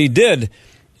about what he did.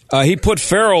 He put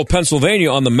Farrell,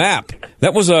 Pennsylvania, on the map.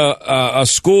 That was a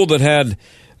school that had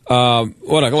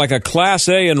like a Class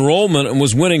A enrollment and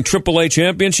was winning AAA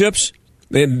championships.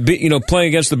 Playing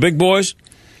against the big boys.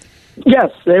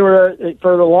 Yes, they were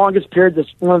for the longest period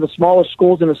one of the smallest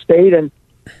schools in the state, and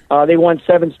they won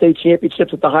 7 state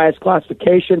championships at the highest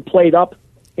classification. Played up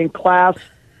in class,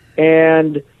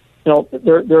 and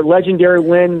their legendary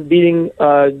win beating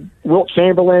Wilt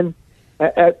Chamberlain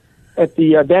at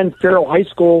the then Farrell High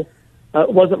School.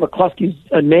 Wasn't McCluskey's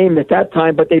name at that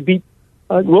time, but they beat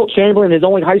Wilt Chamberlain, his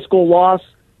only high school loss.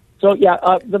 So, yeah,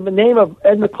 the name of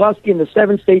Ed McCluskey in the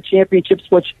 7 state championships,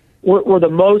 which were the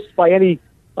most by any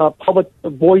public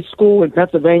boys' school in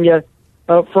Pennsylvania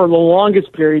for the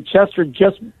longest period. Chester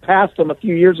just passed them a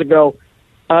few years ago.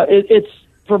 It's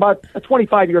for about a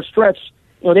 25-year stretch.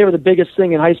 They were the biggest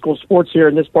thing in high school sports here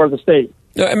in this part of the state.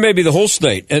 And maybe the whole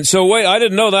state. And so, wait, I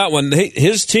didn't know that one.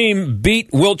 His team beat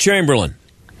Wilt Chamberlain.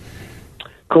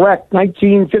 Correct.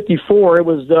 1954. It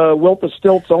was Wilt the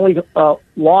Stilt's only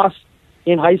loss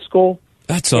in high school.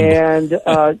 That's and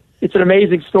it's an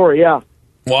amazing story. Yeah.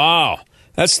 Wow.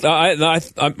 That's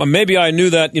maybe I knew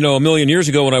that a million years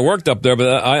ago when I worked up there,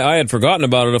 but I had forgotten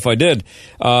about it if I did.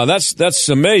 That's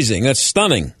amazing. That's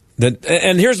stunning.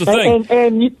 And here's the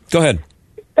thing. Go ahead.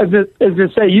 As I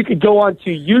say, you could go onto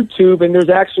YouTube, and there's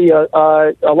actually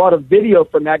a lot of video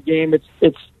from that game.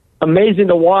 It's amazing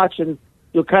to watch, and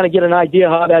you'll kind of get an idea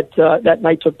how that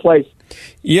night took place.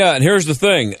 Yeah, and here's the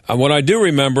thing. What I do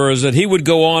remember is that he would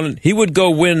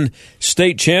go win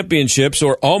state championships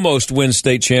or almost win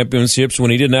state championships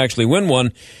when he didn't actually win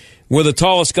one, where the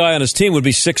tallest guy on his team would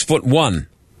be 6'1".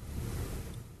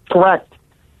 Correct.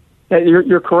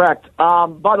 You're correct.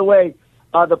 By the way,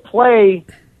 the play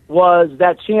was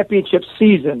that championship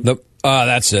season.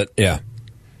 That's it, yeah.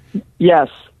 Yes.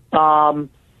 And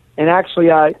actually,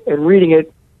 in reading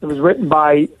it, it was written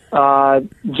by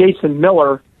Jason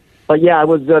Miller. But yeah, it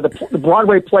was the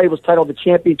Broadway play was titled "The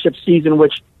Championship Season,"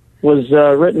 which was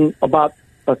written about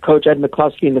Coach Ed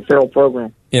McCluskey and the Farrell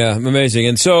program. Yeah, amazing.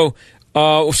 And so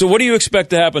what do you expect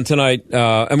to happen tonight?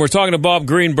 And we're talking to Bob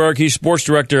Greenberg. He's sports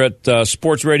director at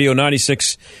Sports Radio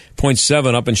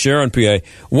 96.7 up in Sharon, PA.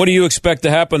 What do you expect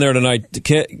to happen there tonight?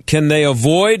 Can they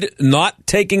avoid not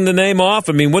taking the name off?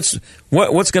 I mean, what's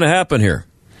going to happen here?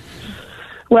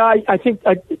 Well, I think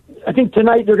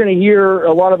tonight they're going to hear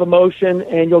a lot of emotion,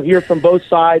 and you'll hear from both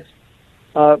sides.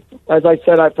 As I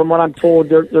said, from what I'm told,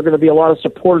 there are going to be a lot of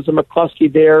supporters of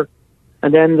McCluskey there.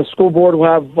 And then the school board will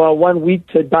have 1 week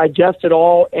to digest it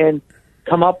all and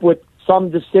come up with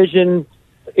some decision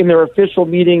in their official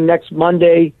meeting next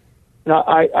Monday. And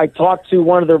I talked to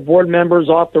one of their board members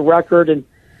off the record, and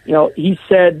he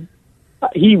said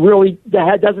he really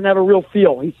doesn't have a real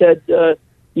feel. He said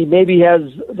he maybe has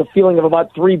the feeling of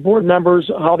about 3 board members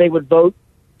how they would vote.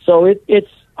 So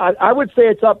I would say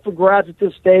it's up for grabs at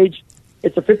this stage.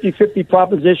 It's a 50-50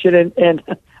 proposition, and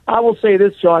I will say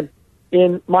this, John.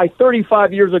 In my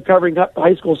 35 years of covering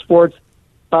high school sports,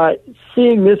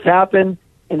 seeing this happen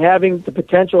and having the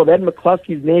potential of Ed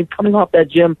McCluskey's name coming off that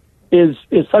gym is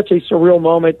such a surreal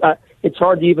moment. It's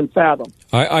hard to even fathom.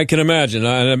 I can imagine.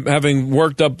 Having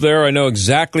worked up there, I know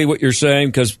exactly what you're saying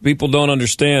because people don't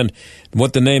understand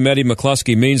what the name Eddie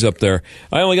McCluskey means up there.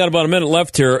 I only got about a minute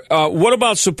left here. What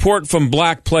about support from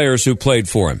black players who played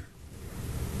for him?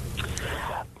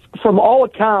 From all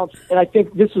accounts, and I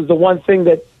think this is the one thing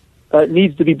that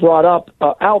needs to be brought up,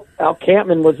 Al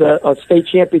Campman was a state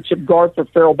championship guard for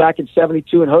Farrell back in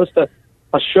 '72 and hosted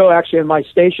a show actually on my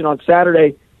station on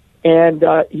Saturday. And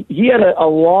he had a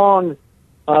long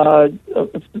a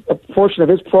portion of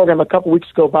his program a couple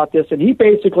weeks ago about this, and he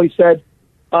basically said,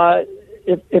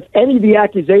 if any of the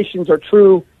accusations are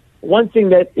true, one thing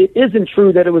that it isn't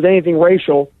true that it was anything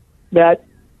racial, that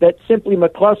simply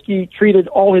McCluskey treated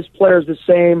all his players the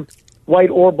same, white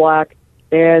or black,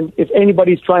 and if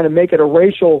anybody's trying to make it a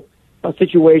racial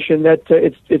situation, that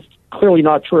it's clearly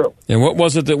not true. And what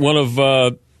was it that one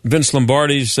of Vince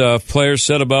Lombardi's players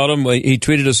said about him? He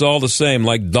treated us all the same,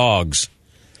 like dogs.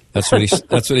 That's what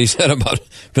he said about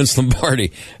Vince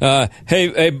Lombardi.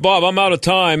 Hey, Bob, I'm out of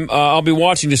time. I'll be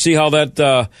watching to see how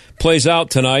that plays out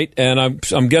tonight, and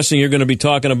I'm guessing you're going to be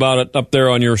talking about it up there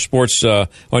on your sports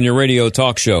on your radio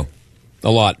talk show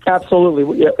a lot.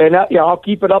 Absolutely, and I'll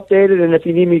keep it updated. And if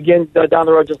you need me again down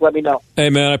the road, just let me know. Hey,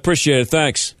 man, I appreciate it.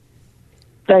 Thanks.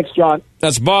 Thanks, John.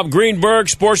 That's Bob Greenberg,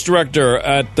 sports director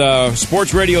at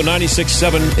Sports Radio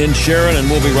 96.7 in Sharon, and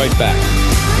we'll be right back.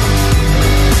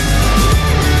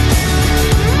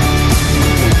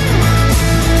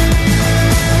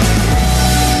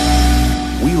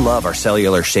 We love our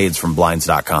cellular shades from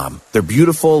Blinds.com. They're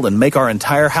beautiful and make our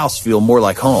entire house feel more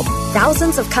like home.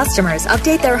 Thousands of customers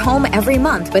update their home every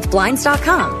month with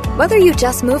Blinds.com. Whether you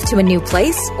just moved to a new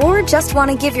place or just want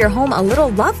to give your home a little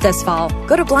love this fall,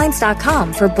 go to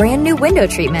Blinds.com for brand new window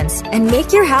treatments and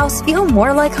make your house feel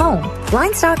more like home.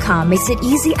 Blinds.com makes it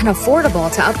easy and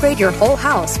affordable to upgrade your whole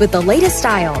house with the latest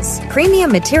styles,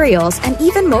 premium materials, and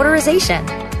even motorization,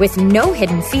 with no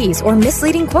hidden fees or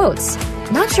misleading quotes.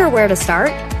 Not sure where to start?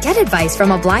 Get advice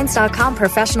from a Blinds.com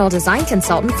professional design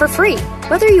consultant for free.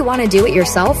 Whether you want to do it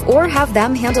yourself or have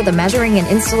them handle the measuring and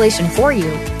installation for you,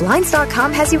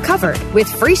 Blinds.com has you covered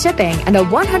with free shipping and a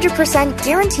 100%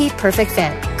 guaranteed perfect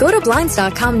fit. Go to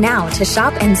Blinds.com now to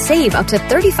shop and save up to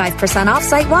 35% off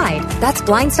site-wide. That's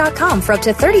Blinds.com for up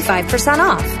to 35%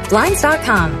 off.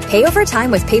 Blinds.com. Pay over time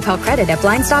with PayPal credit at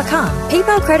Blinds.com.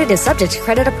 PayPal credit is subject to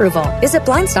credit approval. Visit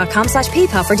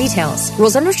Blinds.com/PayPal for details.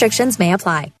 Rules and restrictions may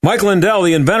apply. Mike Lindell,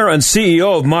 the inventor and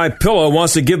CEO of MyPillow,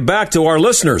 wants to give back to our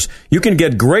listeners. You can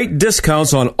get great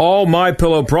discounts on all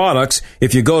MyPillow products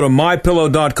if you go to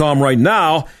MyPillow.com right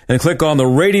now and click on the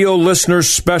radio listeners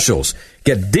specials.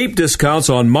 Get deep discounts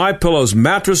on MyPillow's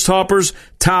mattress toppers,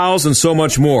 towels, and so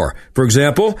much more. For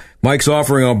example, Mike's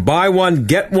offering a buy one,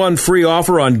 get one free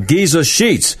offer on Giza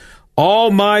sheets.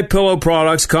 All MyPillow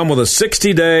products come with a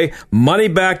 60-day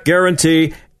money-back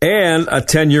guarantee and a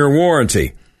 10-year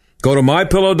warranty. Go to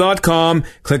MyPillow.com,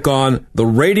 click on the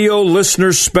radio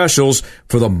listeners specials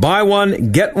for the buy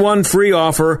one, get one free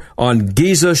offer on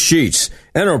Giza sheets.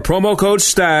 Enter promo code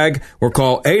STAG or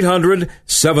call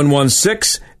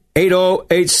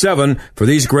 800-716-8087 for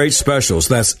these great specials.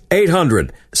 That's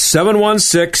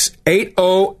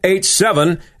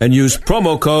 800-716-8087 and use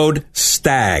promo code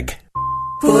STAG.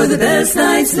 For the best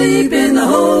night's sleep in the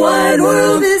whole wide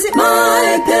world, visit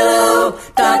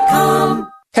MyPillow.com.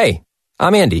 Hey,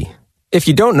 I'm Andy. If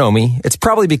you don't know me, it's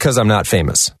probably because I'm not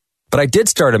famous. But I did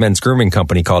start a men's grooming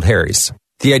company called Harry's.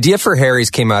 The idea for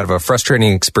Harry's came out of a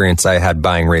frustrating experience I had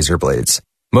buying razor blades.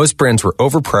 Most brands were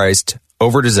overpriced,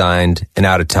 overdesigned, and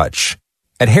out of touch.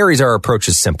 At Harry's, our approach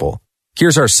is simple.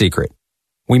 Here's our secret.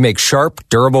 We make sharp,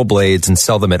 durable blades and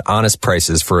sell them at honest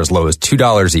prices for as low as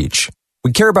 $2 each.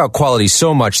 We care about quality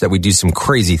so much that we do some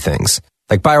crazy things,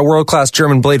 like buy a world-class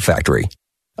German blade factory.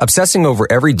 Obsessing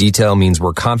over every detail means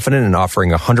we're confident in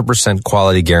offering a 100%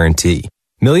 quality guarantee.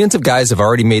 Millions of guys have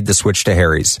already made the switch to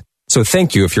Harry's, so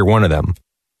thank you if you're one of them.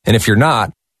 And if you're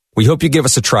not, we hope you give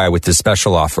us a try with this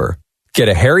special offer. Get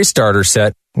a Harry starter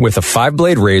set with a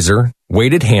 5-blade razor,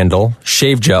 weighted handle,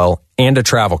 shave gel, and a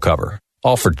travel cover,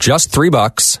 all for just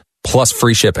 $3 plus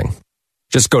free shipping.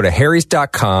 Just go to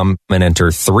harrys.com and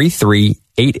enter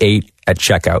 3388 at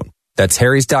checkout. That's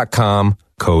harrys.com,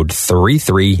 code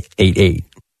 3388.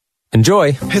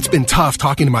 Enjoy. It's been tough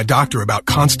talking to my doctor about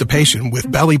constipation with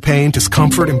belly pain,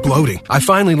 discomfort, and bloating. I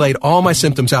finally laid all my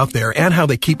symptoms out there and how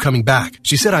they keep coming back.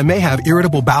 She said I may have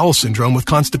irritable bowel syndrome with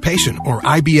constipation, or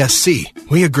IBS-C.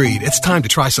 We agreed it's time to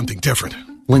try something different.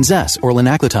 Linzess, or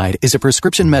linaclotide, is a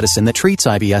prescription medicine that treats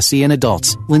IBS-C in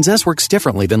adults. Linzess works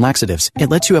differently than laxatives. It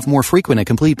lets you have more frequent and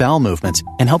complete bowel movements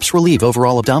and helps relieve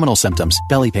overall abdominal symptoms,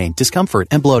 belly pain, discomfort,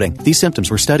 and bloating. These symptoms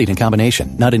were studied in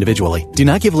combination, not individually. Do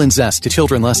not give Linzess to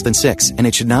children less than 6, and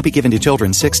it should not be given to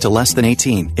children 6 to less than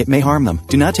 18. It may harm them.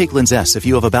 Do not take Linzess if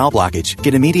you have a bowel blockage.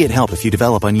 Get immediate help if you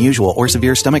develop unusual or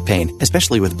severe stomach pain,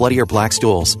 especially with bloody or black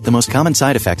stools. The most common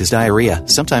side effect is diarrhea,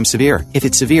 sometimes severe. If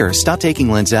it's severe, stop taking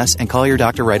Linzess and call your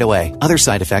doctor right away. Other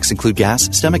side effects include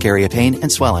gas, stomach area pain,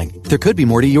 and swelling. There could be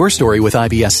more to your story with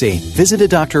IBS-C. Visit a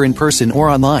doctor in person or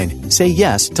online. Say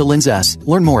yes to Linzess.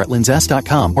 Learn more at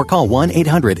linzess.com or call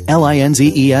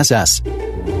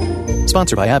 1-800-LINZESS.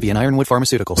 Sponsored by Abbey and Ironwood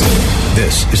Pharmaceuticals.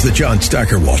 This is the John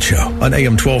Steigerwald Show on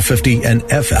AM 1250 and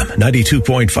FM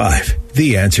 92.5.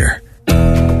 The Answer.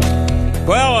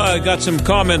 Well, I got some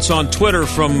comments on Twitter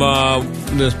from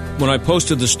when I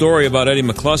posted the story about Eddie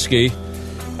McCluskey.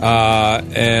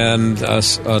 And a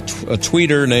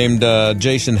tweeter named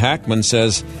Jason Hackman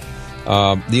says,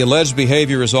 the alleged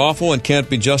behavior is awful and can't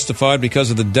be justified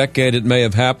because of the decade it may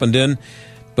have happened in.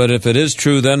 But if it is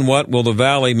true, then what? Will the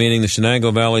Valley, meaning the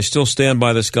Shenango Valley, still stand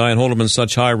by this guy and hold him in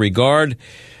such high regard?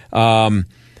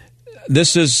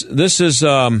 This is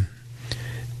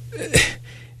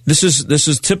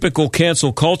typical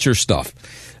cancel culture stuff.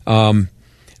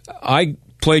 I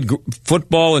played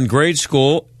football in grade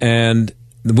school, and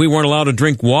we weren't allowed to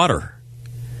drink water.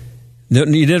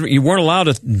 You weren't allowed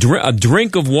a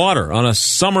drink of water on a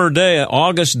summer day,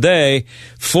 August day,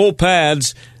 full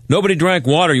pads. Nobody drank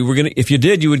water. If you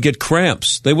did, you would get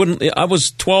cramps. They wouldn't. I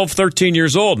was 12, 13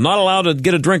 years old, not allowed to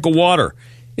get a drink of water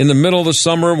in the middle of the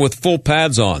summer with full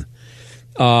pads on.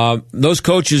 Those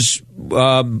coaches,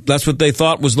 that's what they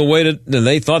thought was the way to.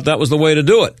 They thought that was the way to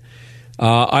do it.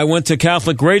 I went to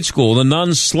Catholic grade school. The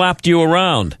nuns slapped you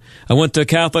around. I went to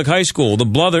Catholic high school. The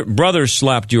brothers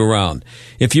slapped you around.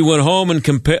 If you went home and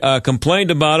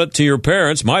complained about it to your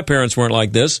parents, my parents weren't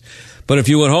like this, but if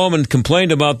you went home and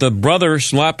complained about the brother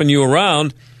slapping you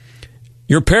around,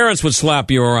 your parents would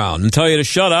slap you around and tell you to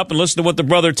shut up and listen to what the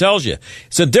brother tells you.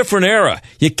 It's a different era.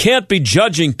 You can't be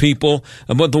judging people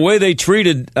about the way they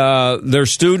treated their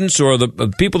students or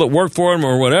the people that work for them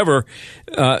or whatever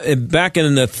back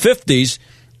in the 50s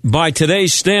by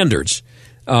today's standards.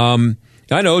 I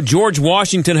know George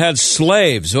Washington had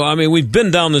slaves. I mean, we've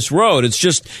been down this road. It's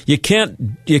just you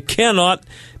cannot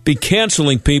be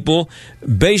canceling people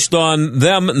based on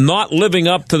them not living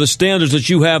up to the standards that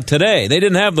you have today. They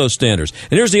didn't have those standards.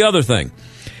 And here's the other thing.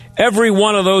 Every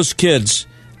one of those kids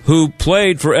who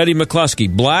played for Eddie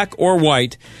McCluskey, black or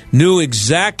white, knew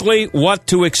exactly what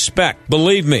to expect.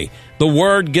 Believe me, the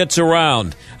word gets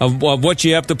around of what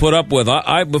you have to put up with.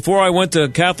 Before I went to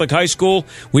Catholic high school,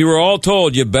 we were all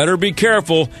told, you better be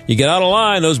careful. You get out of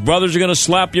line, those brothers are going to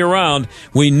slap you around.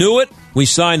 We knew it. We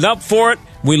signed up for it.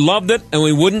 We loved it, and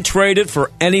we wouldn't trade it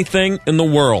for anything in the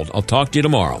world. I'll talk to you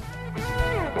tomorrow.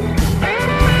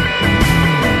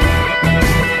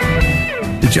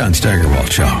 The John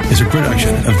Steigerwald Show is a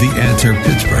production of The Answer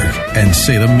Pittsburgh and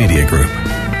Salem Media Group.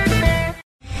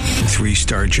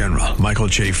 3-star General Michael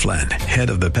J. Flynn,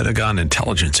 head of the Pentagon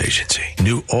Intelligence Agency,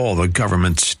 knew all the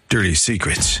government's dirty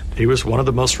secrets. He was one of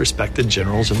the most respected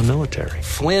generals in the military.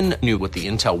 Flynn knew what the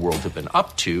intel world had been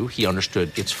up to. He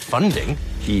understood its funding.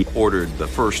 He ordered the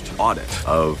first audit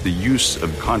of the use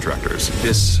of contractors.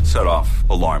 This set off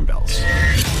alarm bells.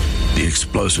 The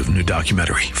explosive new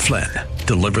documentary, Flynn,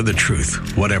 Deliver the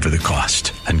Truth, Whatever the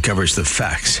Cost, uncovers the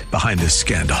facts behind this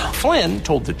scandal. Flynn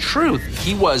told the truth.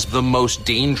 He was the most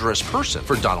dangerous person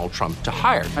for Donald Trump to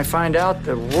hire. I find out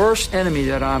the worst enemy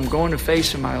that I'm going to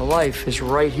face in my life is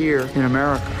right here in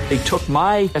America. They took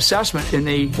my assessment and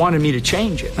they wanted me to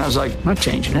change it. And I was like, I'm not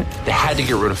changing it. They had to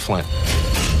get rid of Flynn.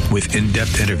 With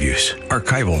in-depth interviews,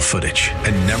 archival footage,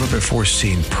 and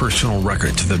never-before-seen personal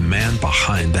records of the man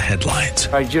behind the headlines.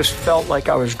 I just felt like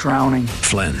I was drowning.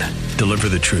 Flynn, Deliver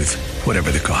the Truth, Whatever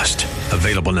the Cost.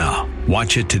 Available now.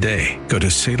 Watch it today. Go to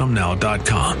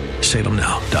salemnow.com.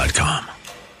 salemnow.com.